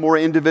become more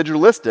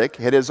individualistic,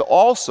 it has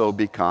also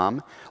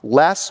become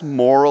less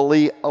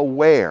morally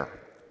aware.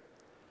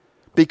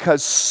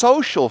 Because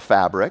social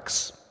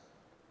fabrics,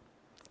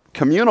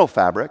 communal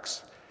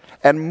fabrics,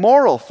 and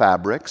moral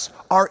fabrics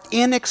are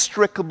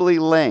inextricably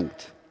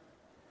linked.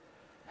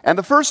 And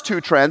the first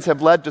two trends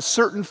have led to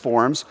certain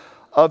forms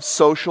of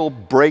social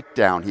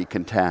breakdown, he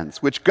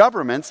contends, which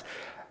governments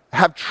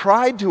have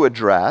tried to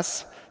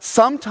address,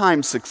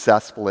 sometimes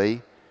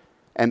successfully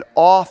and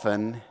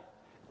often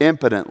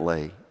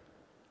impotently.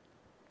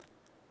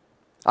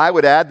 I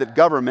would add that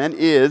government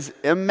is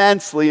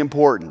immensely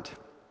important.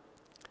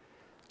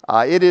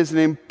 It is an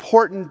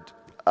important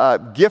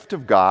gift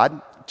of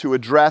God to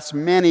address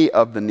many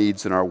of the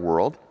needs in our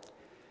world.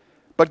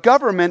 But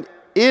government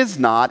is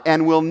not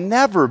and will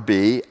never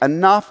be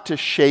enough to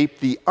shape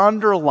the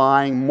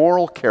underlying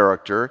moral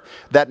character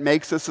that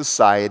makes a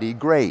society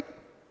great.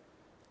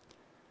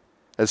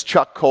 As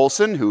Chuck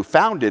Colson, who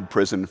founded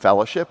Prison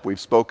Fellowship, we've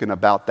spoken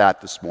about that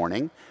this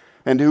morning,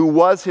 and who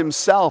was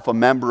himself a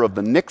member of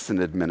the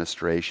Nixon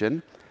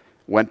administration,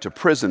 went to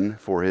prison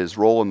for his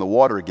role in the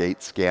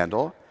Watergate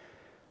scandal.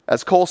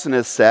 As Colson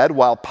has said,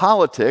 while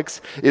politics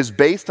is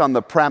based on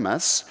the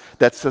premise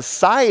that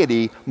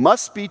society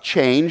must be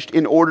changed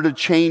in order to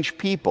change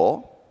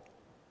people,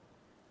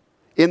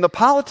 in the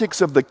politics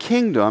of the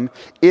kingdom,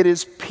 it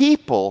is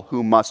people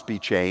who must be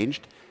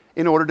changed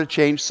in order to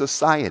change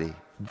society.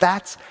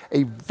 That's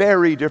a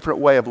very different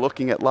way of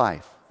looking at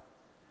life.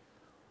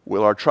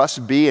 Will our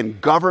trust be in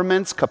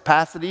government's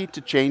capacity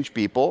to change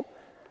people,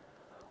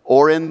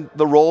 or in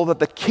the role that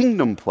the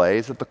kingdom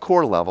plays at the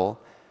core level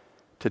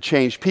to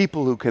change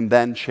people who can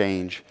then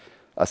change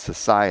a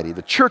society?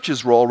 The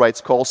church's role,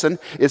 writes Colson,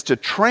 is to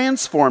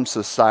transform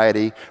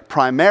society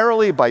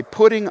primarily by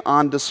putting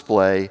on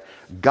display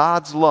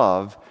God's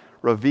love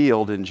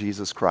revealed in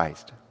Jesus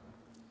Christ.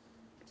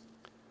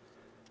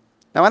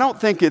 Now, I don't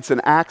think it's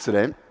an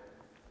accident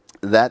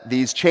that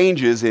these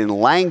changes in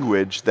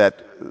language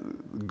that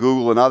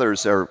Google and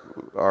others are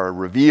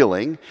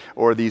revealing,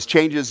 or these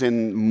changes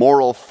in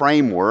moral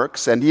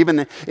frameworks, and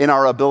even in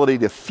our ability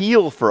to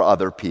feel for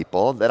other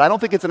people, that I don't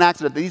think it's an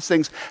accident that these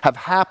things have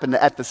happened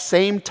at the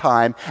same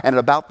time and at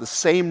about the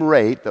same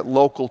rate that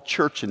local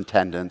church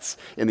attendance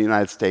in the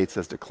United States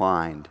has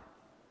declined.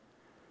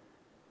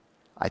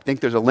 I think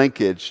there's a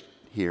linkage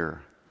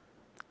here,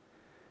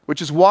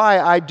 which is why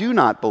I do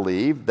not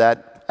believe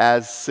that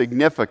as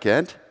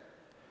significant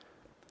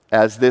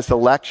as this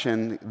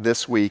election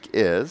this week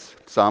is,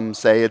 some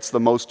say it's the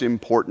most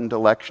important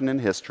election in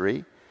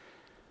history.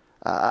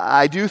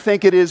 I do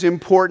think it is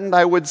important,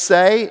 I would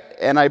say,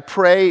 and I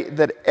pray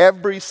that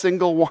every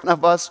single one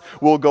of us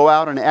will go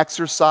out and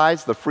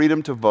exercise the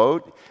freedom to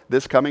vote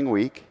this coming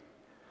week.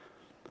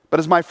 But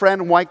as my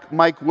friend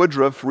Mike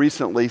Woodruff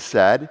recently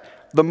said,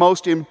 the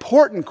most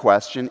important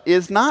question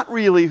is not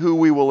really who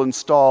we will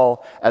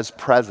install as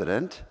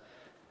president.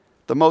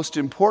 the most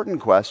important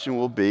question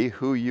will be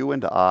who you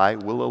and I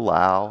will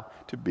allow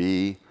to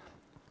be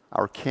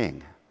our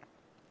king.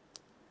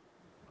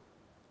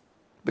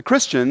 The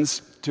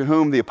Christians to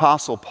whom the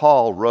Apostle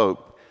Paul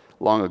wrote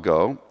long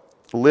ago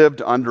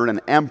lived under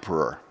an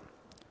emperor,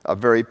 a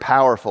very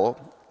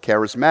powerful,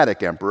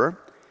 charismatic emperor,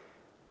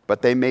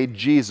 but they made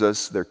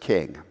Jesus their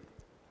king.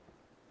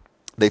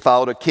 They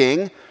followed a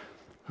king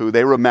who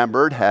they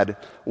remembered had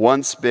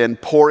once been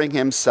pouring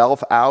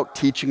himself out,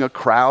 teaching a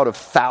crowd of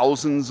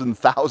thousands and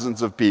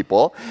thousands of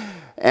people.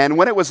 And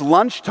when it was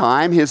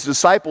lunchtime, his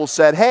disciples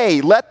said,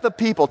 "Hey, tell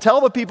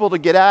the people to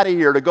get out of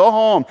here, to go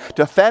home,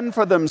 to fend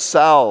for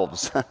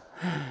themselves."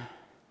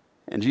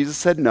 And Jesus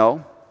said,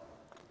 "No.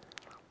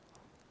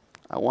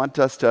 I want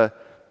us to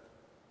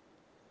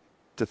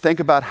think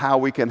about how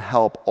we can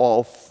help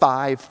all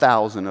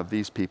 5,000 of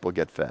these people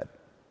get fed."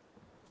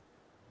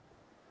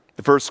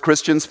 The first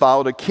Christians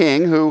followed a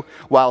king who,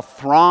 while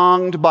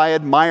thronged by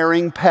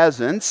admiring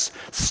peasants,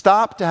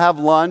 stopped to have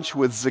lunch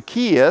with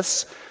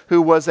Zacchaeus,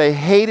 who was a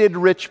hated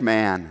rich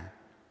man,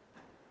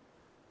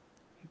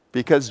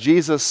 because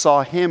Jesus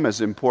saw him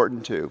as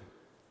important too.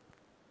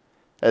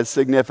 As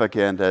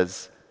significant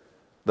as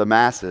the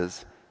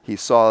masses, he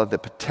saw the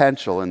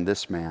potential in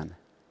this man.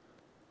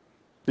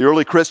 The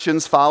early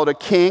Christians followed a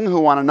king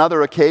who, on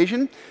another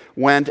occasion,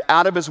 went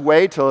out of his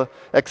way to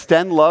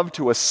extend love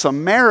to a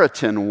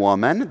Samaritan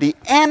woman, the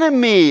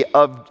enemy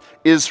of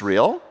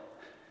Israel,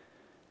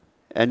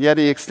 and yet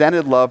he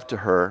extended love to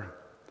her.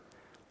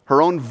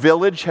 Her own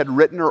village had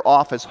written her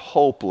off as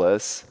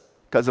hopeless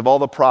because of all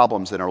the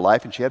problems in her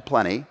life, and she had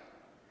plenty.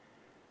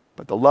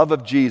 But the love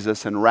of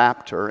Jesus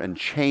enwrapped her and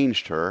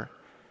changed her,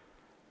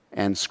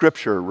 and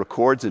Scripture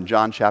records in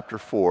John chapter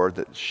 4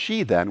 that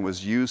she then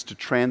was used to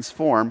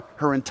transform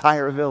her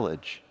entire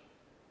village.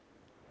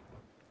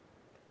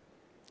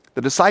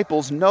 The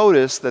disciples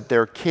noticed that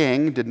their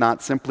king did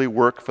not simply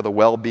work for the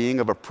well-being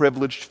of a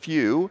privileged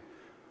few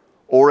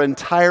or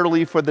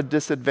entirely for the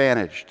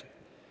disadvantaged.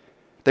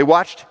 They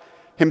watched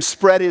him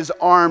spread his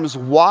arms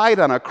wide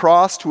on a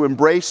cross to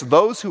embrace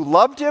those who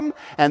loved him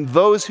and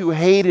those who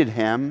hated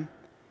him.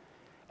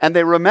 And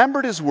they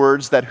remembered his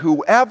words that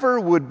whoever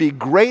would be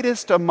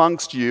greatest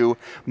amongst you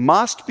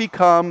must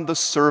become the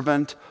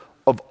servant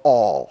of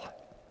all,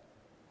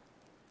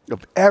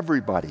 of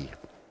everybody.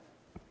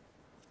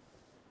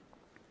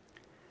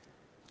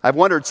 I've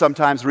wondered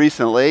sometimes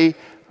recently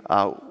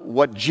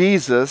what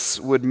Jesus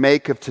would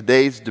make of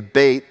today's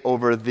debate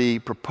over the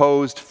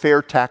proposed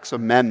fair tax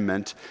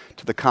amendment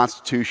to the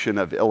Constitution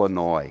of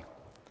Illinois.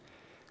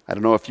 I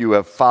don't know if you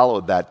have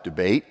followed that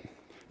debate.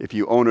 If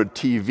you own a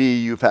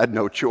TV, you've had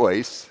no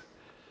choice.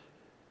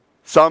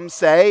 Some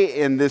say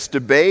in this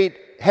debate,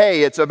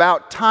 hey, it's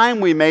about time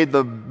we made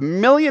the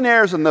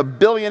millionaires and the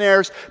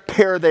billionaires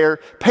pay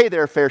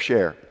their fair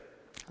share.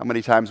 How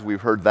many times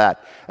we've heard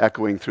that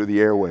echoing through the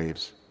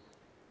airwaves?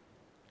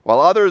 While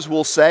others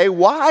will say,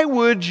 why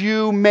would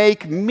you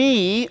make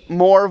me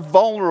more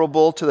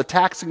vulnerable to the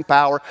taxing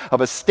power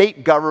of a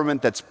state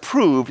government that's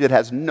proved it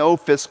has no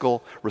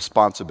fiscal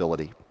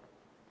responsibility?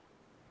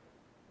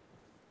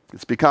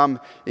 It's become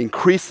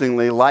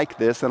increasingly like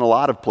this in a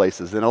lot of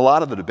places, in a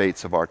lot of the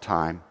debates of our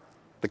time.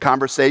 The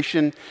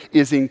conversation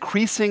is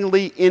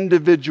increasingly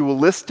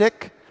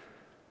individualistic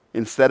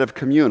instead of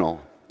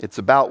communal. It's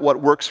about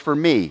what works for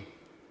me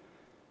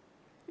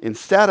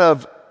instead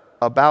of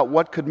about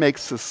what could make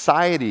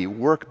society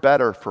work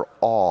better for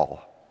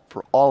all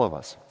of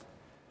us.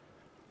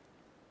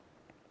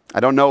 I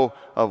don't know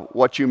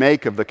what you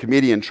make of the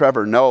comedian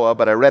Trevor Noah,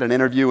 but I read an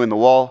interview in the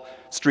Wall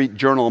Street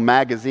Journal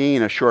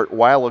magazine a short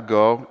while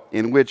ago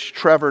in which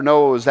Trevor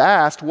Noah was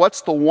asked, what's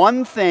the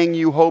one thing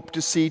you hope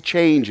to see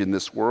change in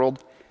this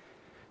world?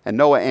 And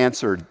Noah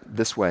answered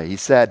this way. He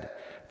said,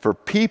 for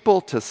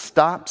people to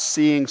stop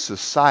seeing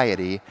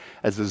society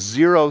as a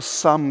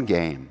zero-sum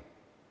game.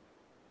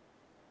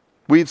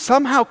 We've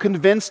somehow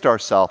convinced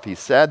ourselves, he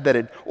said, that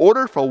in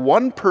order for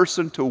one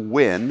person to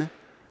win,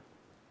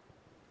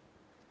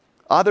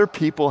 other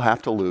people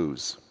have to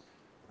lose.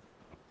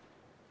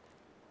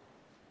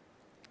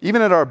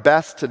 Even at our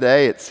best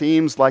today, it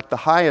seems like the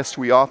highest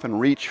we often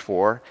reach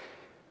for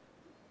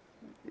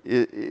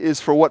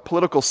is for what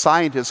political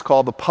scientists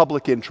call the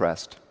public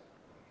interest.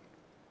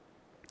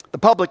 The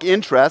public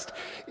interest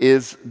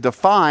is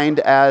defined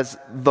as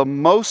the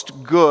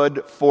most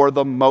good for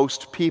the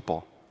most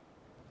people.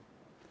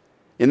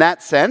 In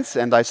that sense,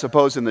 and I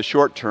suppose in the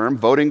short term,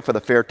 voting for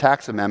the Fair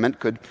Tax Amendment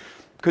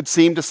could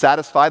seem to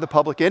satisfy the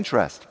public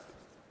interest.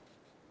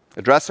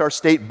 Address our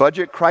state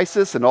budget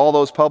crisis and all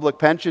those public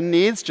pension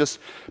needs just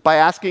by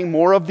asking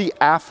more of the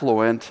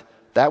affluent.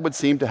 That would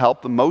seem to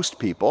help the most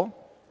people,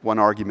 one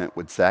argument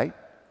would say.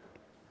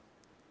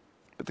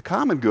 But the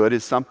common good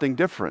is something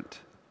different.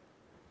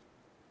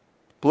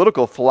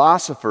 Political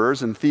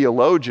philosophers and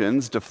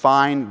theologians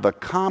define the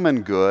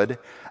common good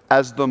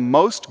as the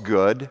most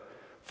good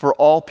for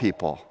all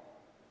people.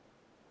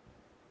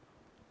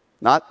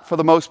 Not for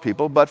the most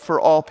people, but for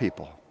all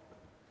people.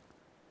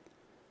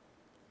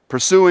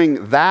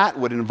 Pursuing that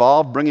would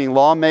involve bringing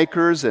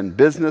lawmakers and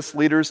business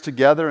leaders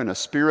together in a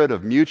spirit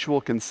of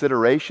mutual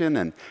consideration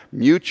and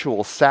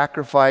mutual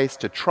sacrifice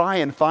to try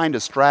and find a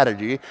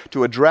strategy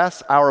to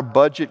address our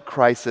budget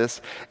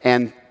crisis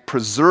and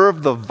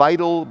preserve the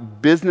vital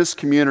business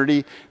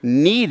community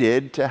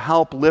needed to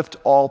help lift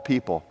all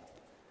people.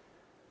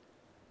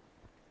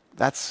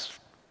 That's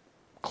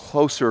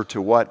closer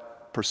to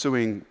what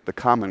pursuing the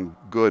common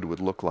good would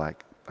look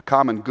like. A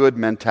common good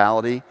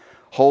mentality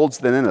holds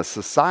that in a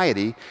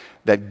society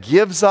that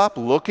gives up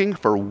looking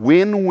for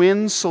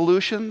win-win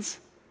solutions,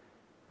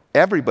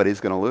 everybody's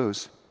going to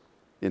lose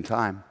in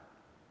time.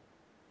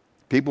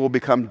 People will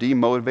become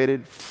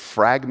demotivated,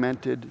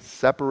 fragmented,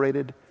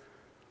 separated,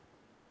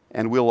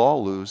 and we'll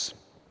all lose.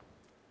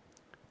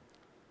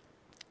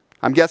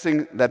 I'm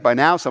guessing that by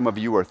now some of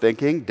you are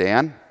thinking,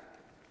 Dan,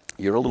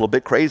 you're a little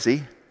bit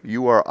crazy.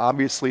 You are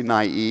obviously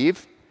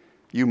naive.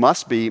 You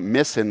must be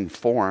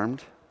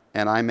misinformed,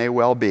 and I may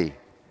well be.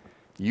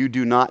 You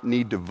do not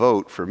need to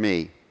vote for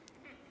me.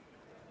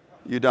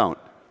 You don't.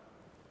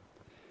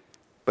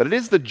 But it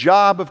is the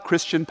job of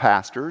Christian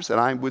pastors, and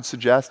I would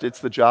suggest it's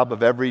the job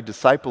of every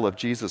disciple of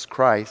Jesus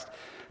Christ,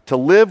 to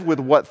live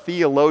with what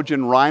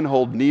theologian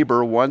Reinhold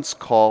Niebuhr once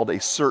called a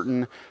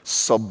certain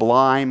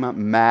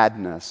sublime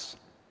madness.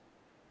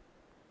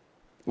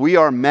 We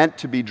are meant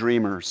to be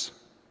dreamers.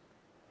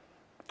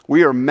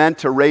 We are meant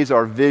to raise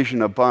our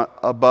vision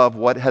above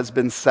what has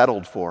been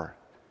settled for.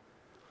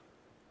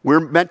 We're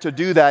meant to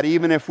do that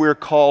even if we're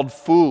called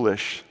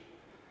foolish.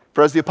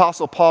 For as the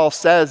Apostle Paul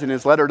says in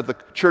his letter to the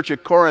church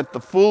at Corinth,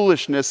 the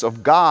foolishness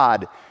of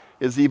God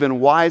is even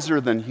wiser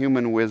than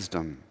human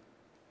wisdom.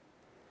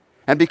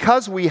 And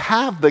because we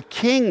have the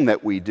King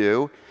that we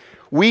do,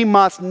 we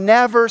must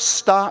never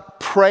stop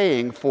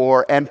praying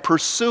for and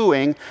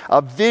pursuing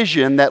a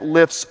vision that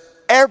lifts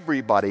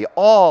everybody,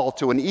 all,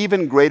 to an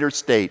even greater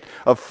state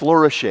of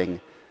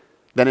flourishing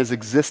than is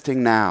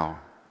existing now.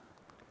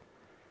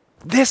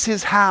 This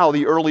is how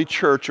the early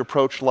church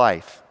approached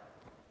life.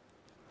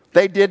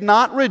 They did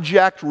not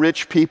reject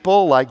rich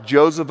people like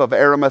Joseph of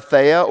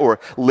Arimathea or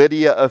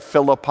Lydia of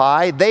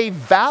Philippi. They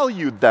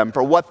valued them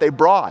for what they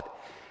brought.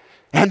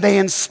 And they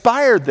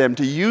inspired them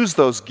to use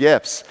those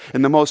gifts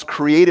in the most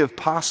creative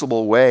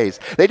possible ways.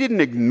 They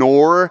didn't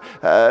ignore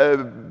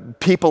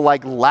people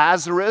like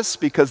Lazarus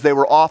because they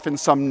were off in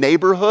some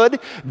neighborhood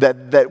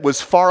that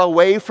was far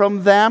away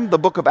from them. The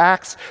book of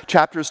Acts,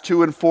 chapters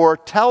 2 and 4,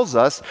 tells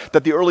us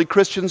that the early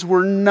Christians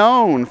were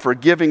known for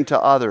giving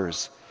to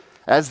others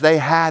as they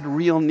had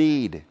real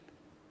need.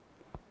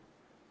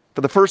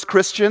 For the first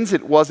Christians,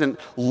 it wasn't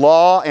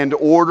law and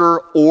order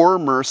or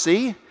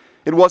mercy.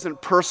 It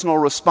wasn't personal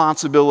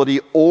responsibility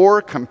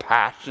or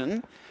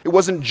compassion. It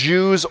wasn't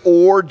Jews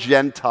or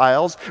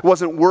Gentiles. It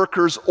wasn't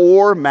workers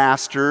or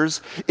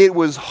masters. It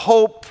was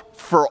hope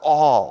for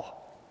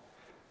all.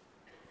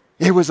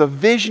 It was a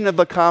vision of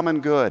the common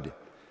good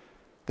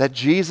that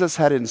Jesus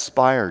had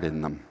inspired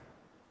in them.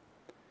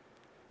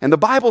 And the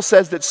Bible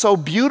says that so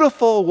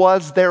beautiful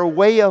was their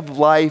way of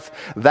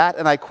life that,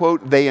 and I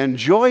quote, they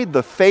enjoyed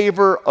the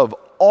favor of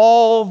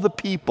all the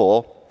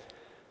people,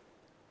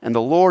 and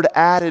the Lord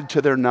added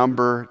to their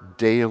number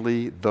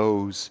daily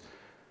those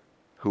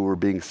who were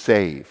being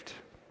saved,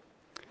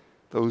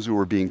 those who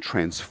were being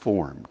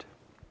transformed.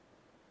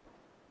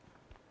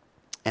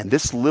 And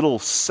this little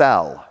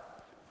cell,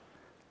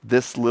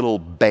 this little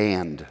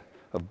band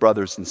of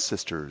brothers and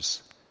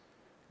sisters,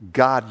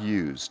 God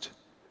used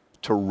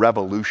to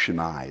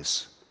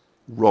revolutionize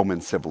Roman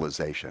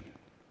civilization.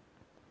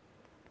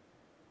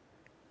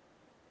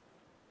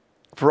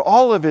 For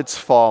all of its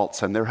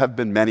faults, and there have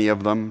been many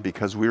of them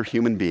because we're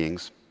human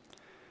beings,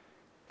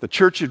 the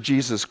Church of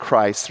Jesus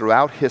Christ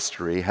throughout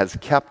history has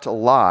kept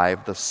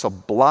alive the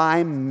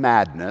sublime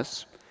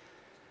madness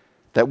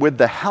that with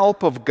the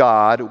help of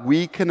God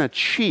we can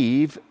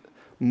achieve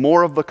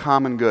more of the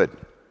common good.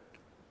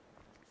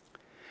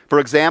 For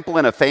example,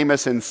 in a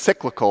famous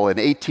encyclical in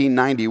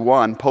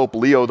 1891, Pope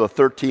Leo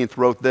XIII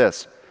wrote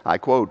this, I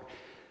quote,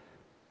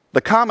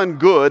 "The common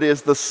good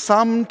is the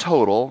sum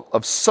total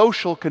of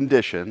social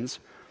conditions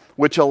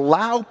which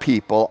allow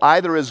people,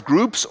 either as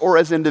groups or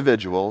as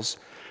individuals,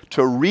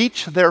 to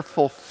reach their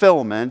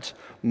fulfillment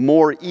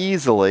more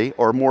easily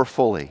or more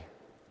fully.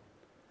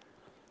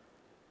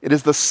 It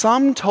is the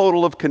sum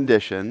total of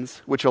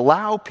conditions which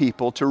allow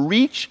people to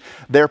reach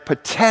their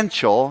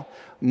potential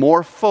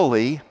more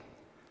fully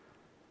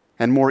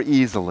and more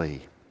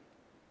easily."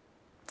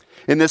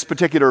 In this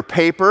particular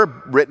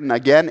paper, written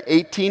again,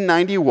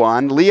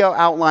 1891, Leo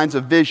outlines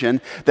a vision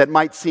that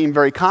might seem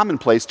very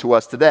commonplace to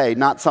us today,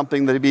 not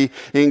something that he'd be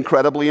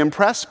incredibly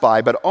impressed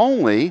by, but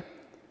only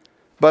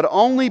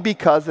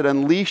because it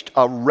unleashed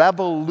a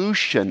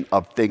revolution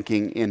of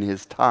thinking in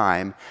his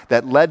time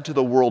that led to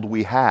the world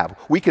we have.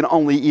 We can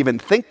only even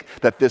think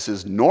that this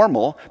is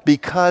normal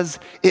because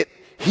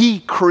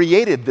he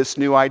created this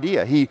new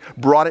idea. He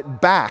brought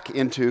it back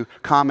into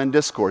common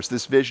discourse,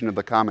 this vision of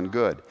the common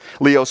good.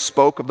 Leo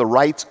spoke of the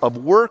rights of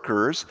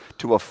workers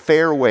to a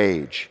fair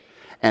wage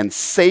and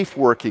safe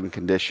working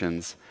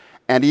conditions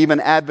and even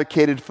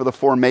advocated for the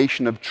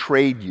formation of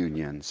trade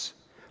unions.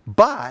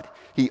 But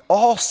he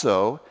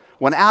also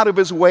went out of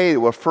his way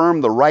to affirm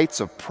the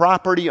rights of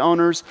property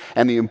owners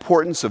and the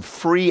importance of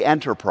free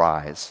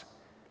enterprise.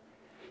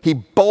 He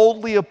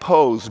boldly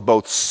opposed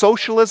both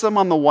socialism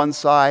on the one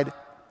side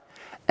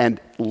and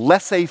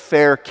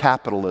laissez-faire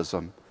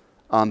capitalism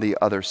on the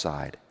other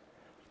side.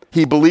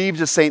 He believed,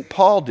 as St.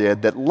 Paul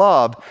did, that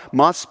love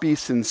must be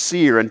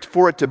sincere, and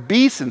for it to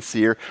be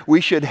sincere,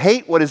 we should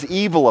hate what is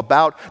evil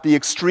about the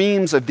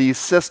extremes of these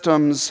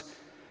systems,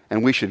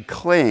 and we should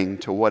cling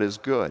to what is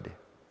good.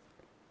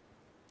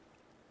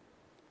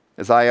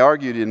 As I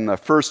argued in the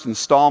first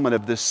installment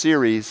of this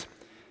series,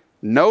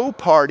 no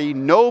party,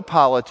 no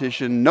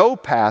politician, no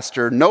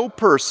pastor, no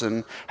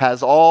person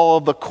has all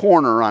of the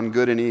corner on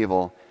good and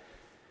evil.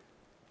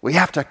 We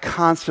have to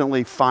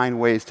constantly find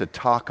ways to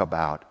talk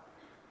about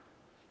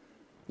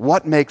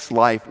what makes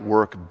life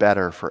work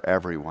better for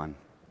everyone.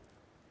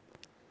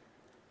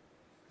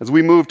 As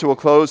we move to a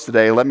close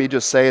today, let me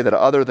just say that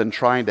other than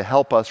trying to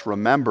help us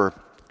remember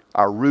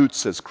our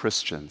roots as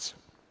Christians,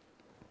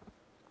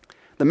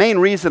 the main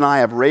reason I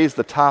have raised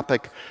the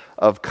topic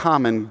of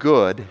common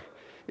good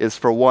is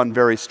for one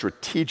very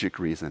strategic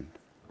reason.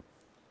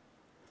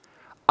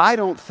 I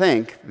don't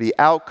think the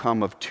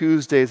outcome of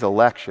Tuesday's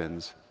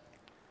elections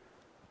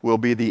will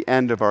be the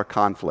end of our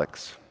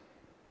conflicts.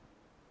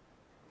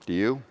 Do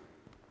you?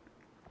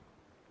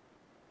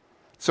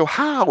 So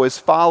how, as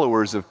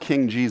followers of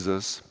King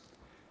Jesus,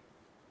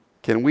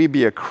 can we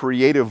be a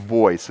creative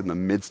voice in the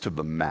midst of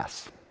the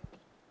mess?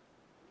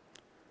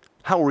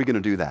 How are we going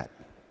to do that?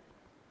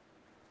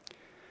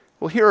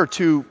 Well, here are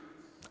two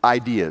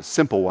ideas,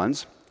 simple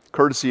ones,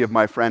 courtesy of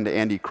my friend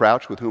Andy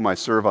Crouch, with whom I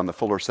serve on the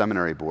Fuller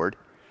Seminary Board.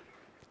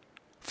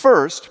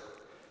 First,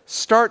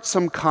 start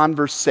some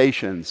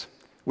conversations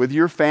with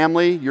your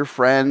family, your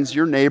friends,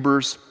 your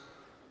neighbors,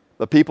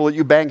 the people that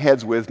you bang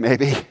heads with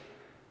maybe,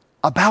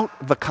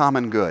 about the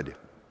common good.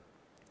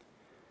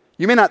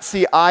 You may not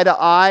see eye to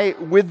eye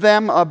with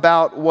them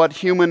about what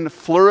human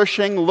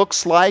flourishing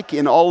looks like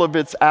in all of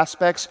its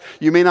aspects.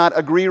 You may not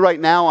agree right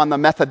now on the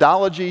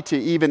methodology to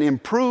even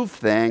improve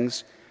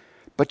things,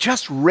 but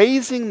just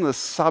raising the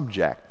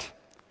subject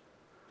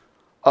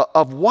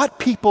of what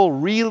people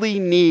really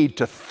need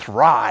to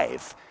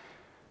thrive,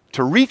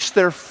 to reach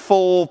their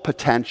full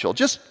potential.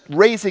 Just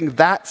raising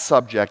that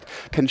subject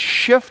can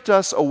shift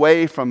us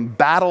away from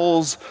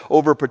battles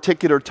over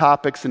particular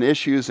topics and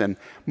issues and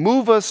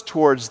move us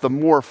towards the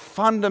more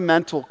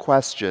fundamental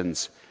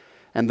questions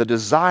and the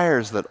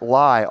desires that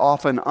lie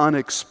often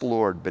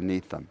unexplored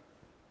beneath them.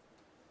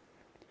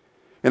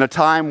 In a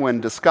time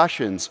when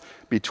discussions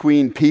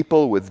between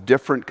people with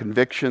different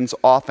convictions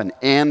often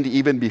end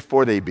even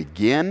before they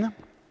begin,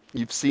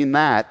 you've seen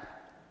that,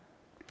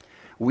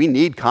 we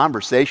need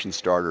conversation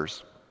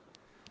starters.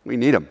 We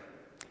need them.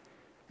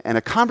 And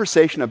a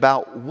conversation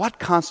about what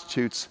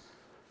constitutes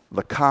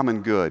the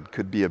common good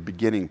could be a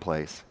beginning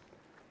place.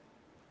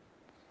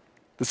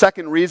 The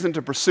second reason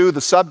to pursue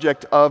the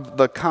subject of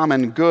the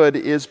common good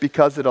is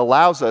because it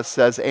allows us,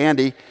 says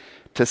Andy,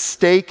 to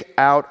stake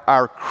out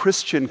our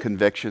Christian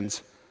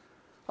convictions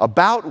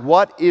about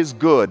what is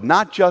good,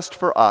 not just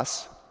for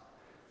us,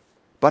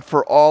 but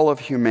for all of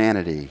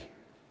humanity.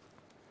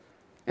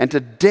 And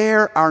to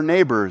dare our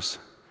neighbors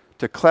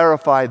to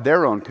clarify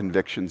their own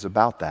convictions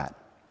about that.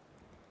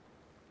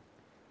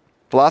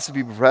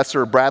 Philosophy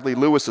professor Bradley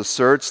Lewis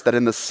asserts that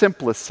in the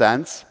simplest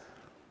sense,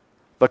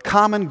 the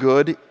common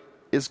good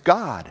is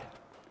God.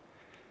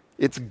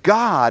 It's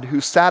God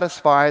who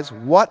satisfies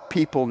what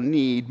people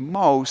need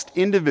most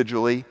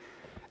individually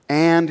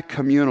and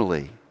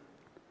communally.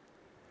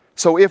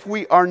 So if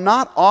we are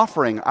not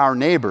offering our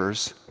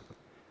neighbors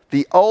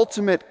the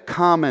ultimate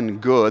common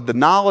good, the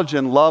knowledge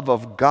and love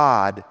of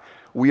God,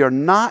 we are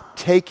not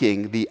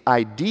taking the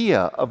idea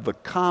of the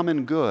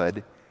common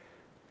good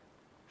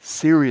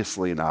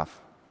seriously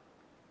enough.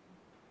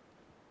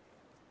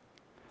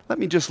 Let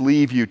me just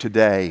leave you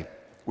today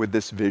with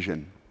this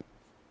vision.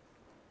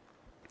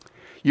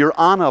 You're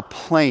on a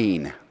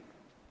plane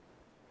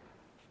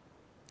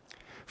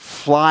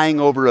flying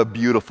over a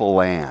beautiful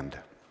land.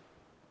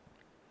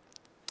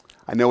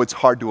 I know it's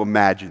hard to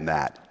imagine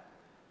that.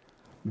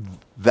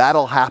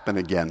 That'll happen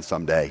again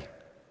someday.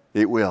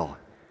 It will.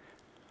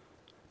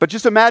 But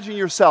just imagine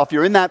yourself,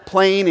 you're in that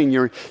plane and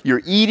you're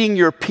eating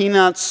your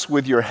peanuts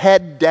with your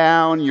head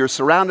down. You're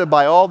surrounded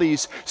by all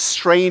these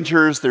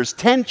strangers. There's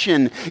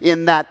tension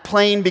in that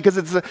plane because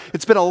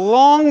it's been a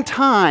long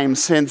time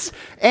since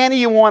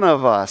any one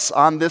of us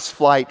on this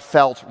flight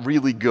felt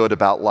really good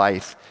about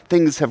life.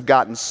 Things have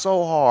gotten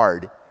so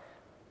hard.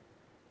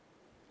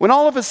 When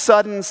all of a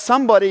sudden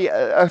somebody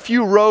a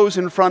few rows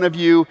in front of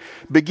you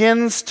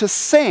begins to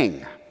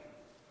sing.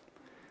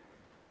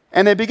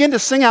 And they begin to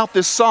sing out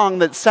this song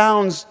that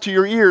sounds to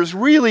your ears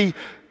really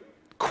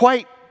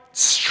quite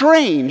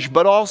strange,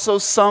 but also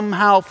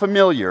somehow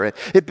familiar.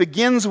 It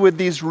begins with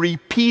these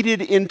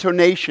repeated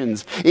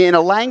intonations in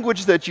a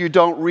language that you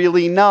don't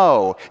really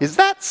know. Is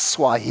that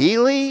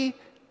Swahili,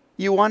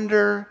 you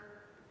wonder?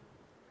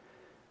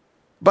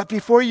 But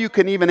before you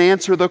can even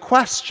answer the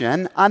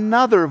question,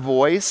 another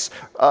voice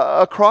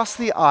across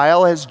the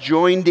aisle has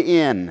joined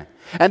in.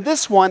 And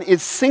this one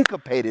is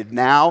syncopated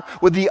now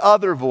with the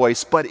other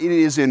voice, but it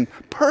is in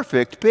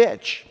perfect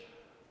pitch,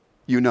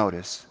 you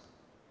notice.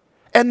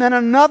 And then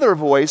another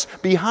voice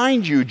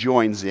behind you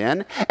joins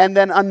in, and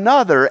then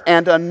another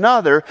and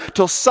another,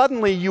 till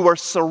suddenly you are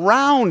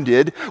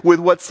surrounded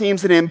with what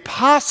seems an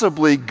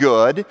impossibly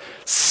good,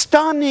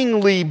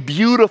 stunningly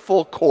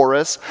beautiful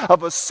chorus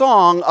of a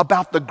song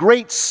about the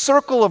great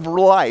circle of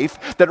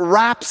life that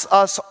wraps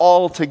us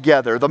all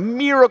together, the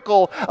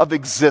miracle of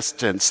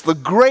existence, the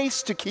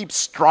grace to keep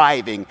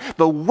striving,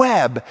 the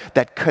web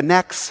that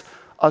connects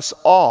us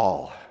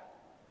all.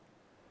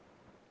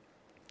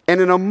 And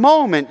in a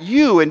moment,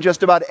 you and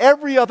just about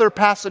every other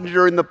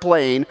passenger in the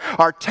plane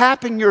are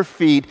tapping your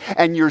feet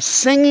and you're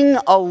singing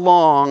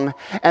along,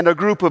 and a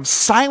group of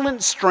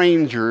silent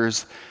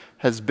strangers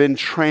has been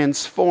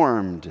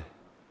transformed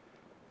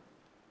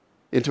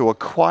into a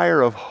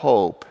choir of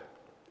hope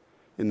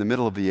in the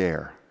middle of the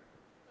air.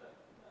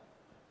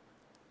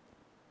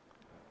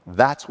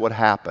 That's what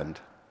happened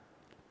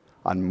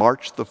on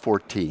March the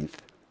 14th,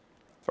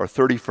 or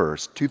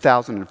 31st,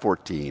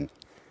 2014,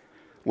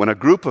 when a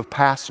group of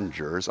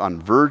passengers on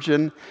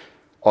Virgin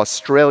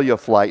Australia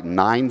Flight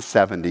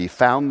 970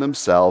 found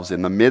themselves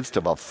in the midst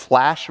of a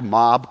flash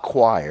mob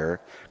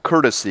choir,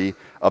 courtesy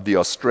of the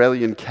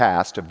Australian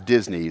cast of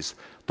Disney's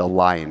The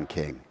Lion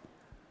King.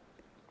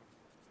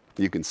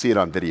 You can see it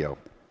on video.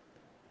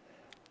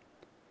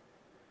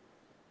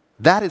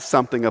 That is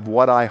something of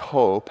what I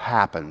hope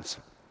happens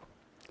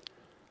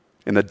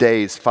in the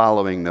days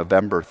following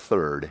November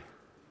 3rd,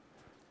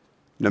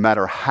 no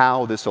matter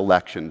how this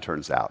election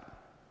turns out.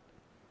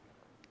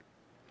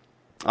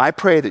 I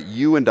pray that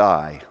you and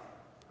I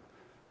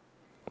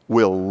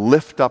will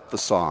lift up the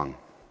song,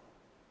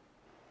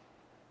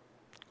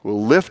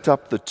 will lift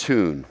up the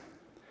tune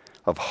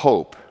of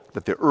hope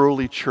that the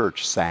early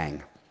church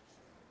sang.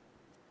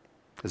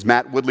 As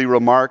Matt Woodley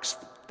remarks,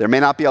 there may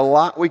not be a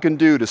lot we can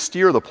do to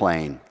steer the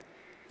plane.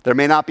 There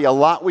may not be a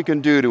lot we can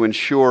do to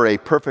ensure a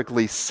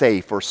perfectly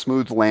safe or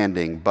smooth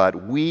landing,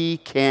 but we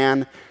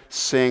can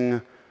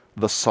sing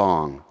the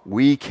song.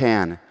 We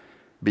can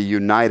be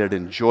united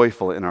and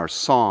joyful in our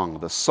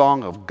song, the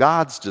song of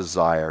God's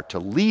desire to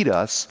lead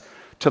us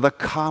to the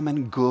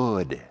common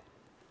good,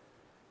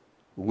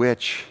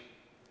 which,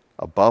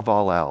 above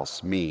all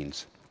else,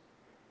 means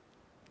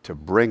to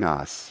bring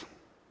us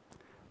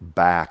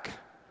back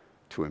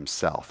to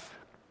Himself.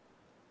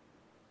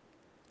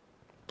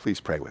 Please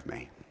pray with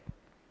me.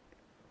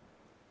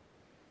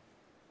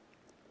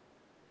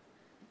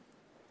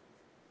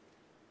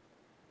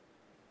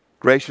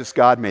 Gracious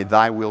God, may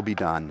Thy will be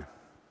done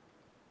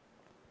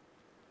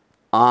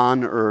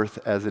on earth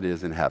as it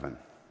is in heaven.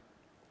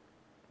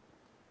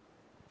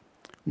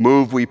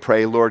 Move, we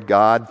pray, Lord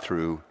God,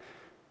 through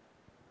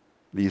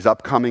these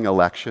upcoming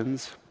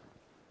elections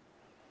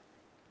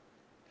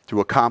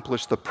to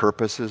accomplish the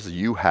purposes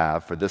you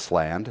have for this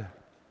land.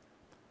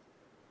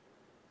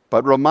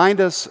 But remind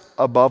us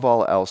above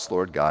all else,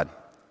 Lord God,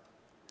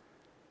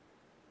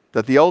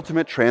 that the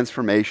ultimate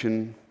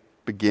transformation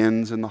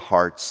begins in the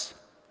hearts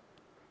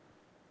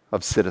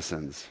of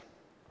citizens,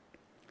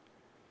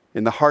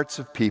 in the hearts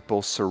of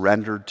people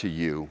surrendered to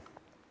you.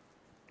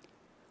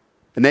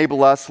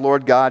 Enable us,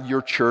 Lord God,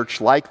 your church,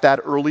 like that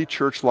early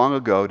church long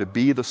ago, to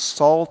be the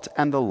salt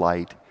and the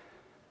light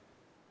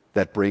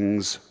that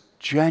brings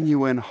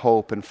genuine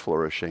hope and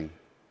flourishing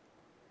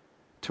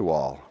to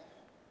all.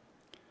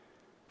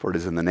 For it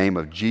is in the name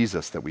of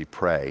Jesus that we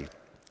pray.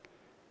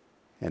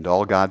 And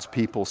all God's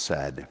people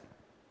said,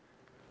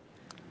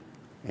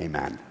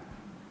 Amen.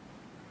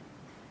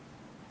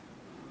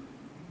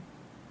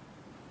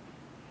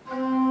 As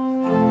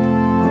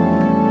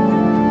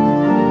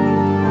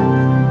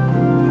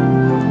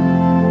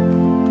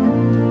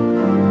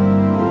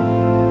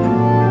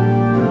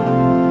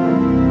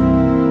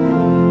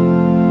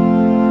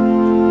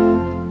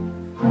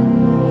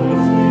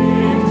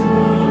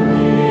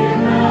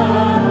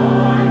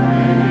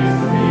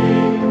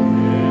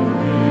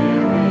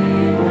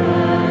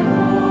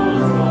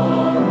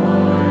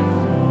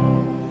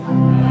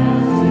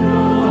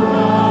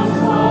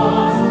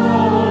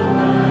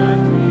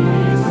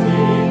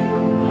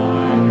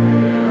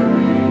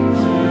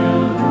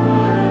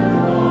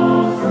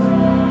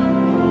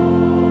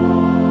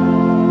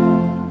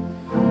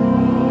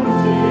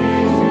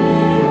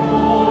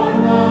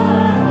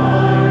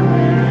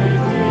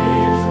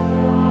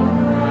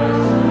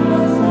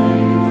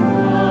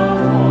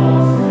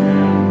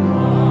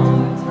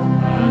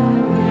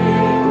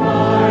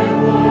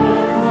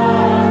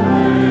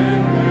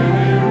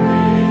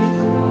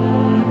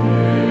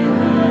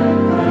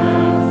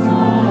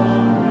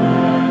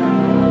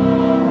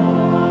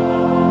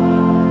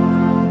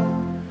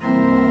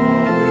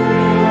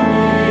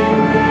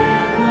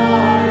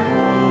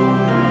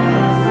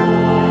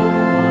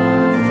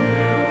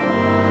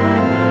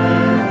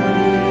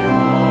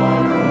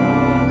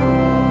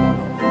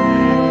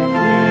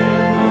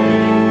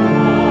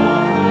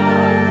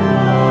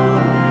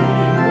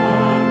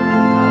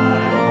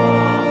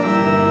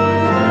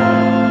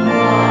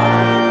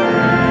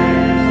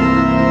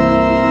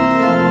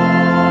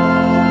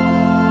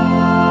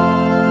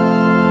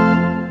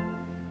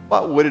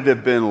What would it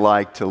have been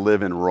like to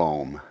live in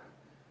Rome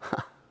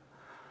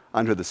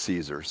under the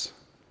Caesars?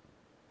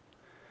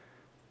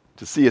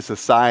 To see a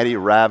society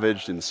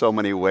ravaged in so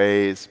many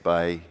ways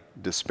by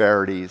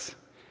disparities,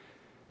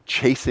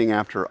 chasing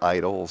after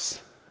idols,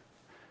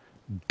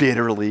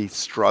 bitterly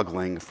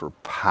struggling for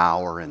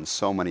power in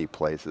so many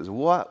places.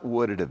 What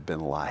would it have been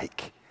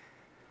like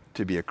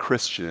to be a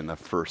Christian in the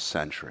first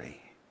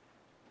century?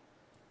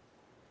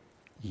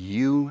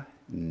 You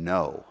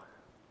know,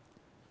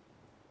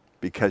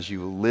 because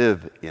you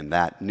live in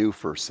that new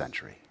first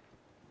century.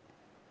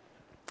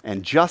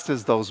 And just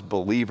as those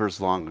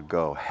believers long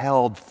ago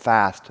held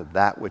fast to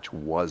that which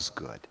was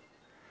good,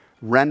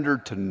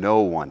 rendered to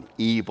no one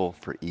evil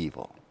for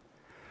evil,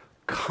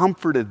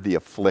 comforted the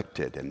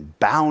afflicted, and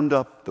bound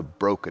up the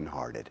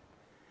brokenhearted,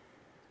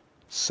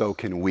 so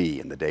can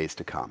we in the days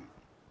to come.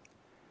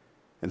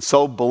 And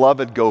so,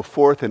 beloved, go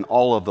forth in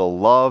all of the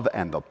love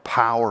and the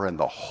power and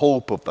the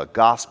hope of the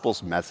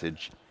gospel's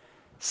message.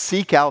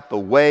 Seek out the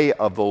way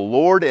of the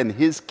Lord and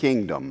his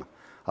kingdom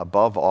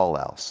above all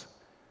else.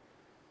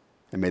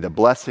 And may the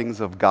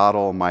blessings of God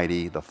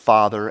Almighty, the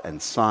Father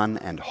and Son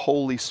and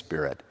Holy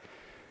Spirit,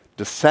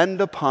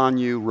 descend upon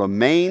you,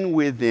 remain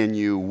within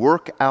you,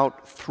 work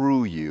out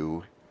through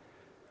you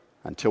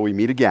until we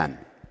meet again.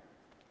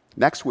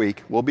 Next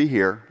week, we'll be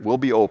here, we'll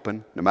be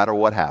open, no matter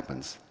what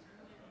happens,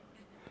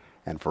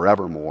 and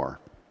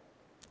forevermore.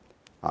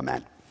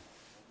 Amen.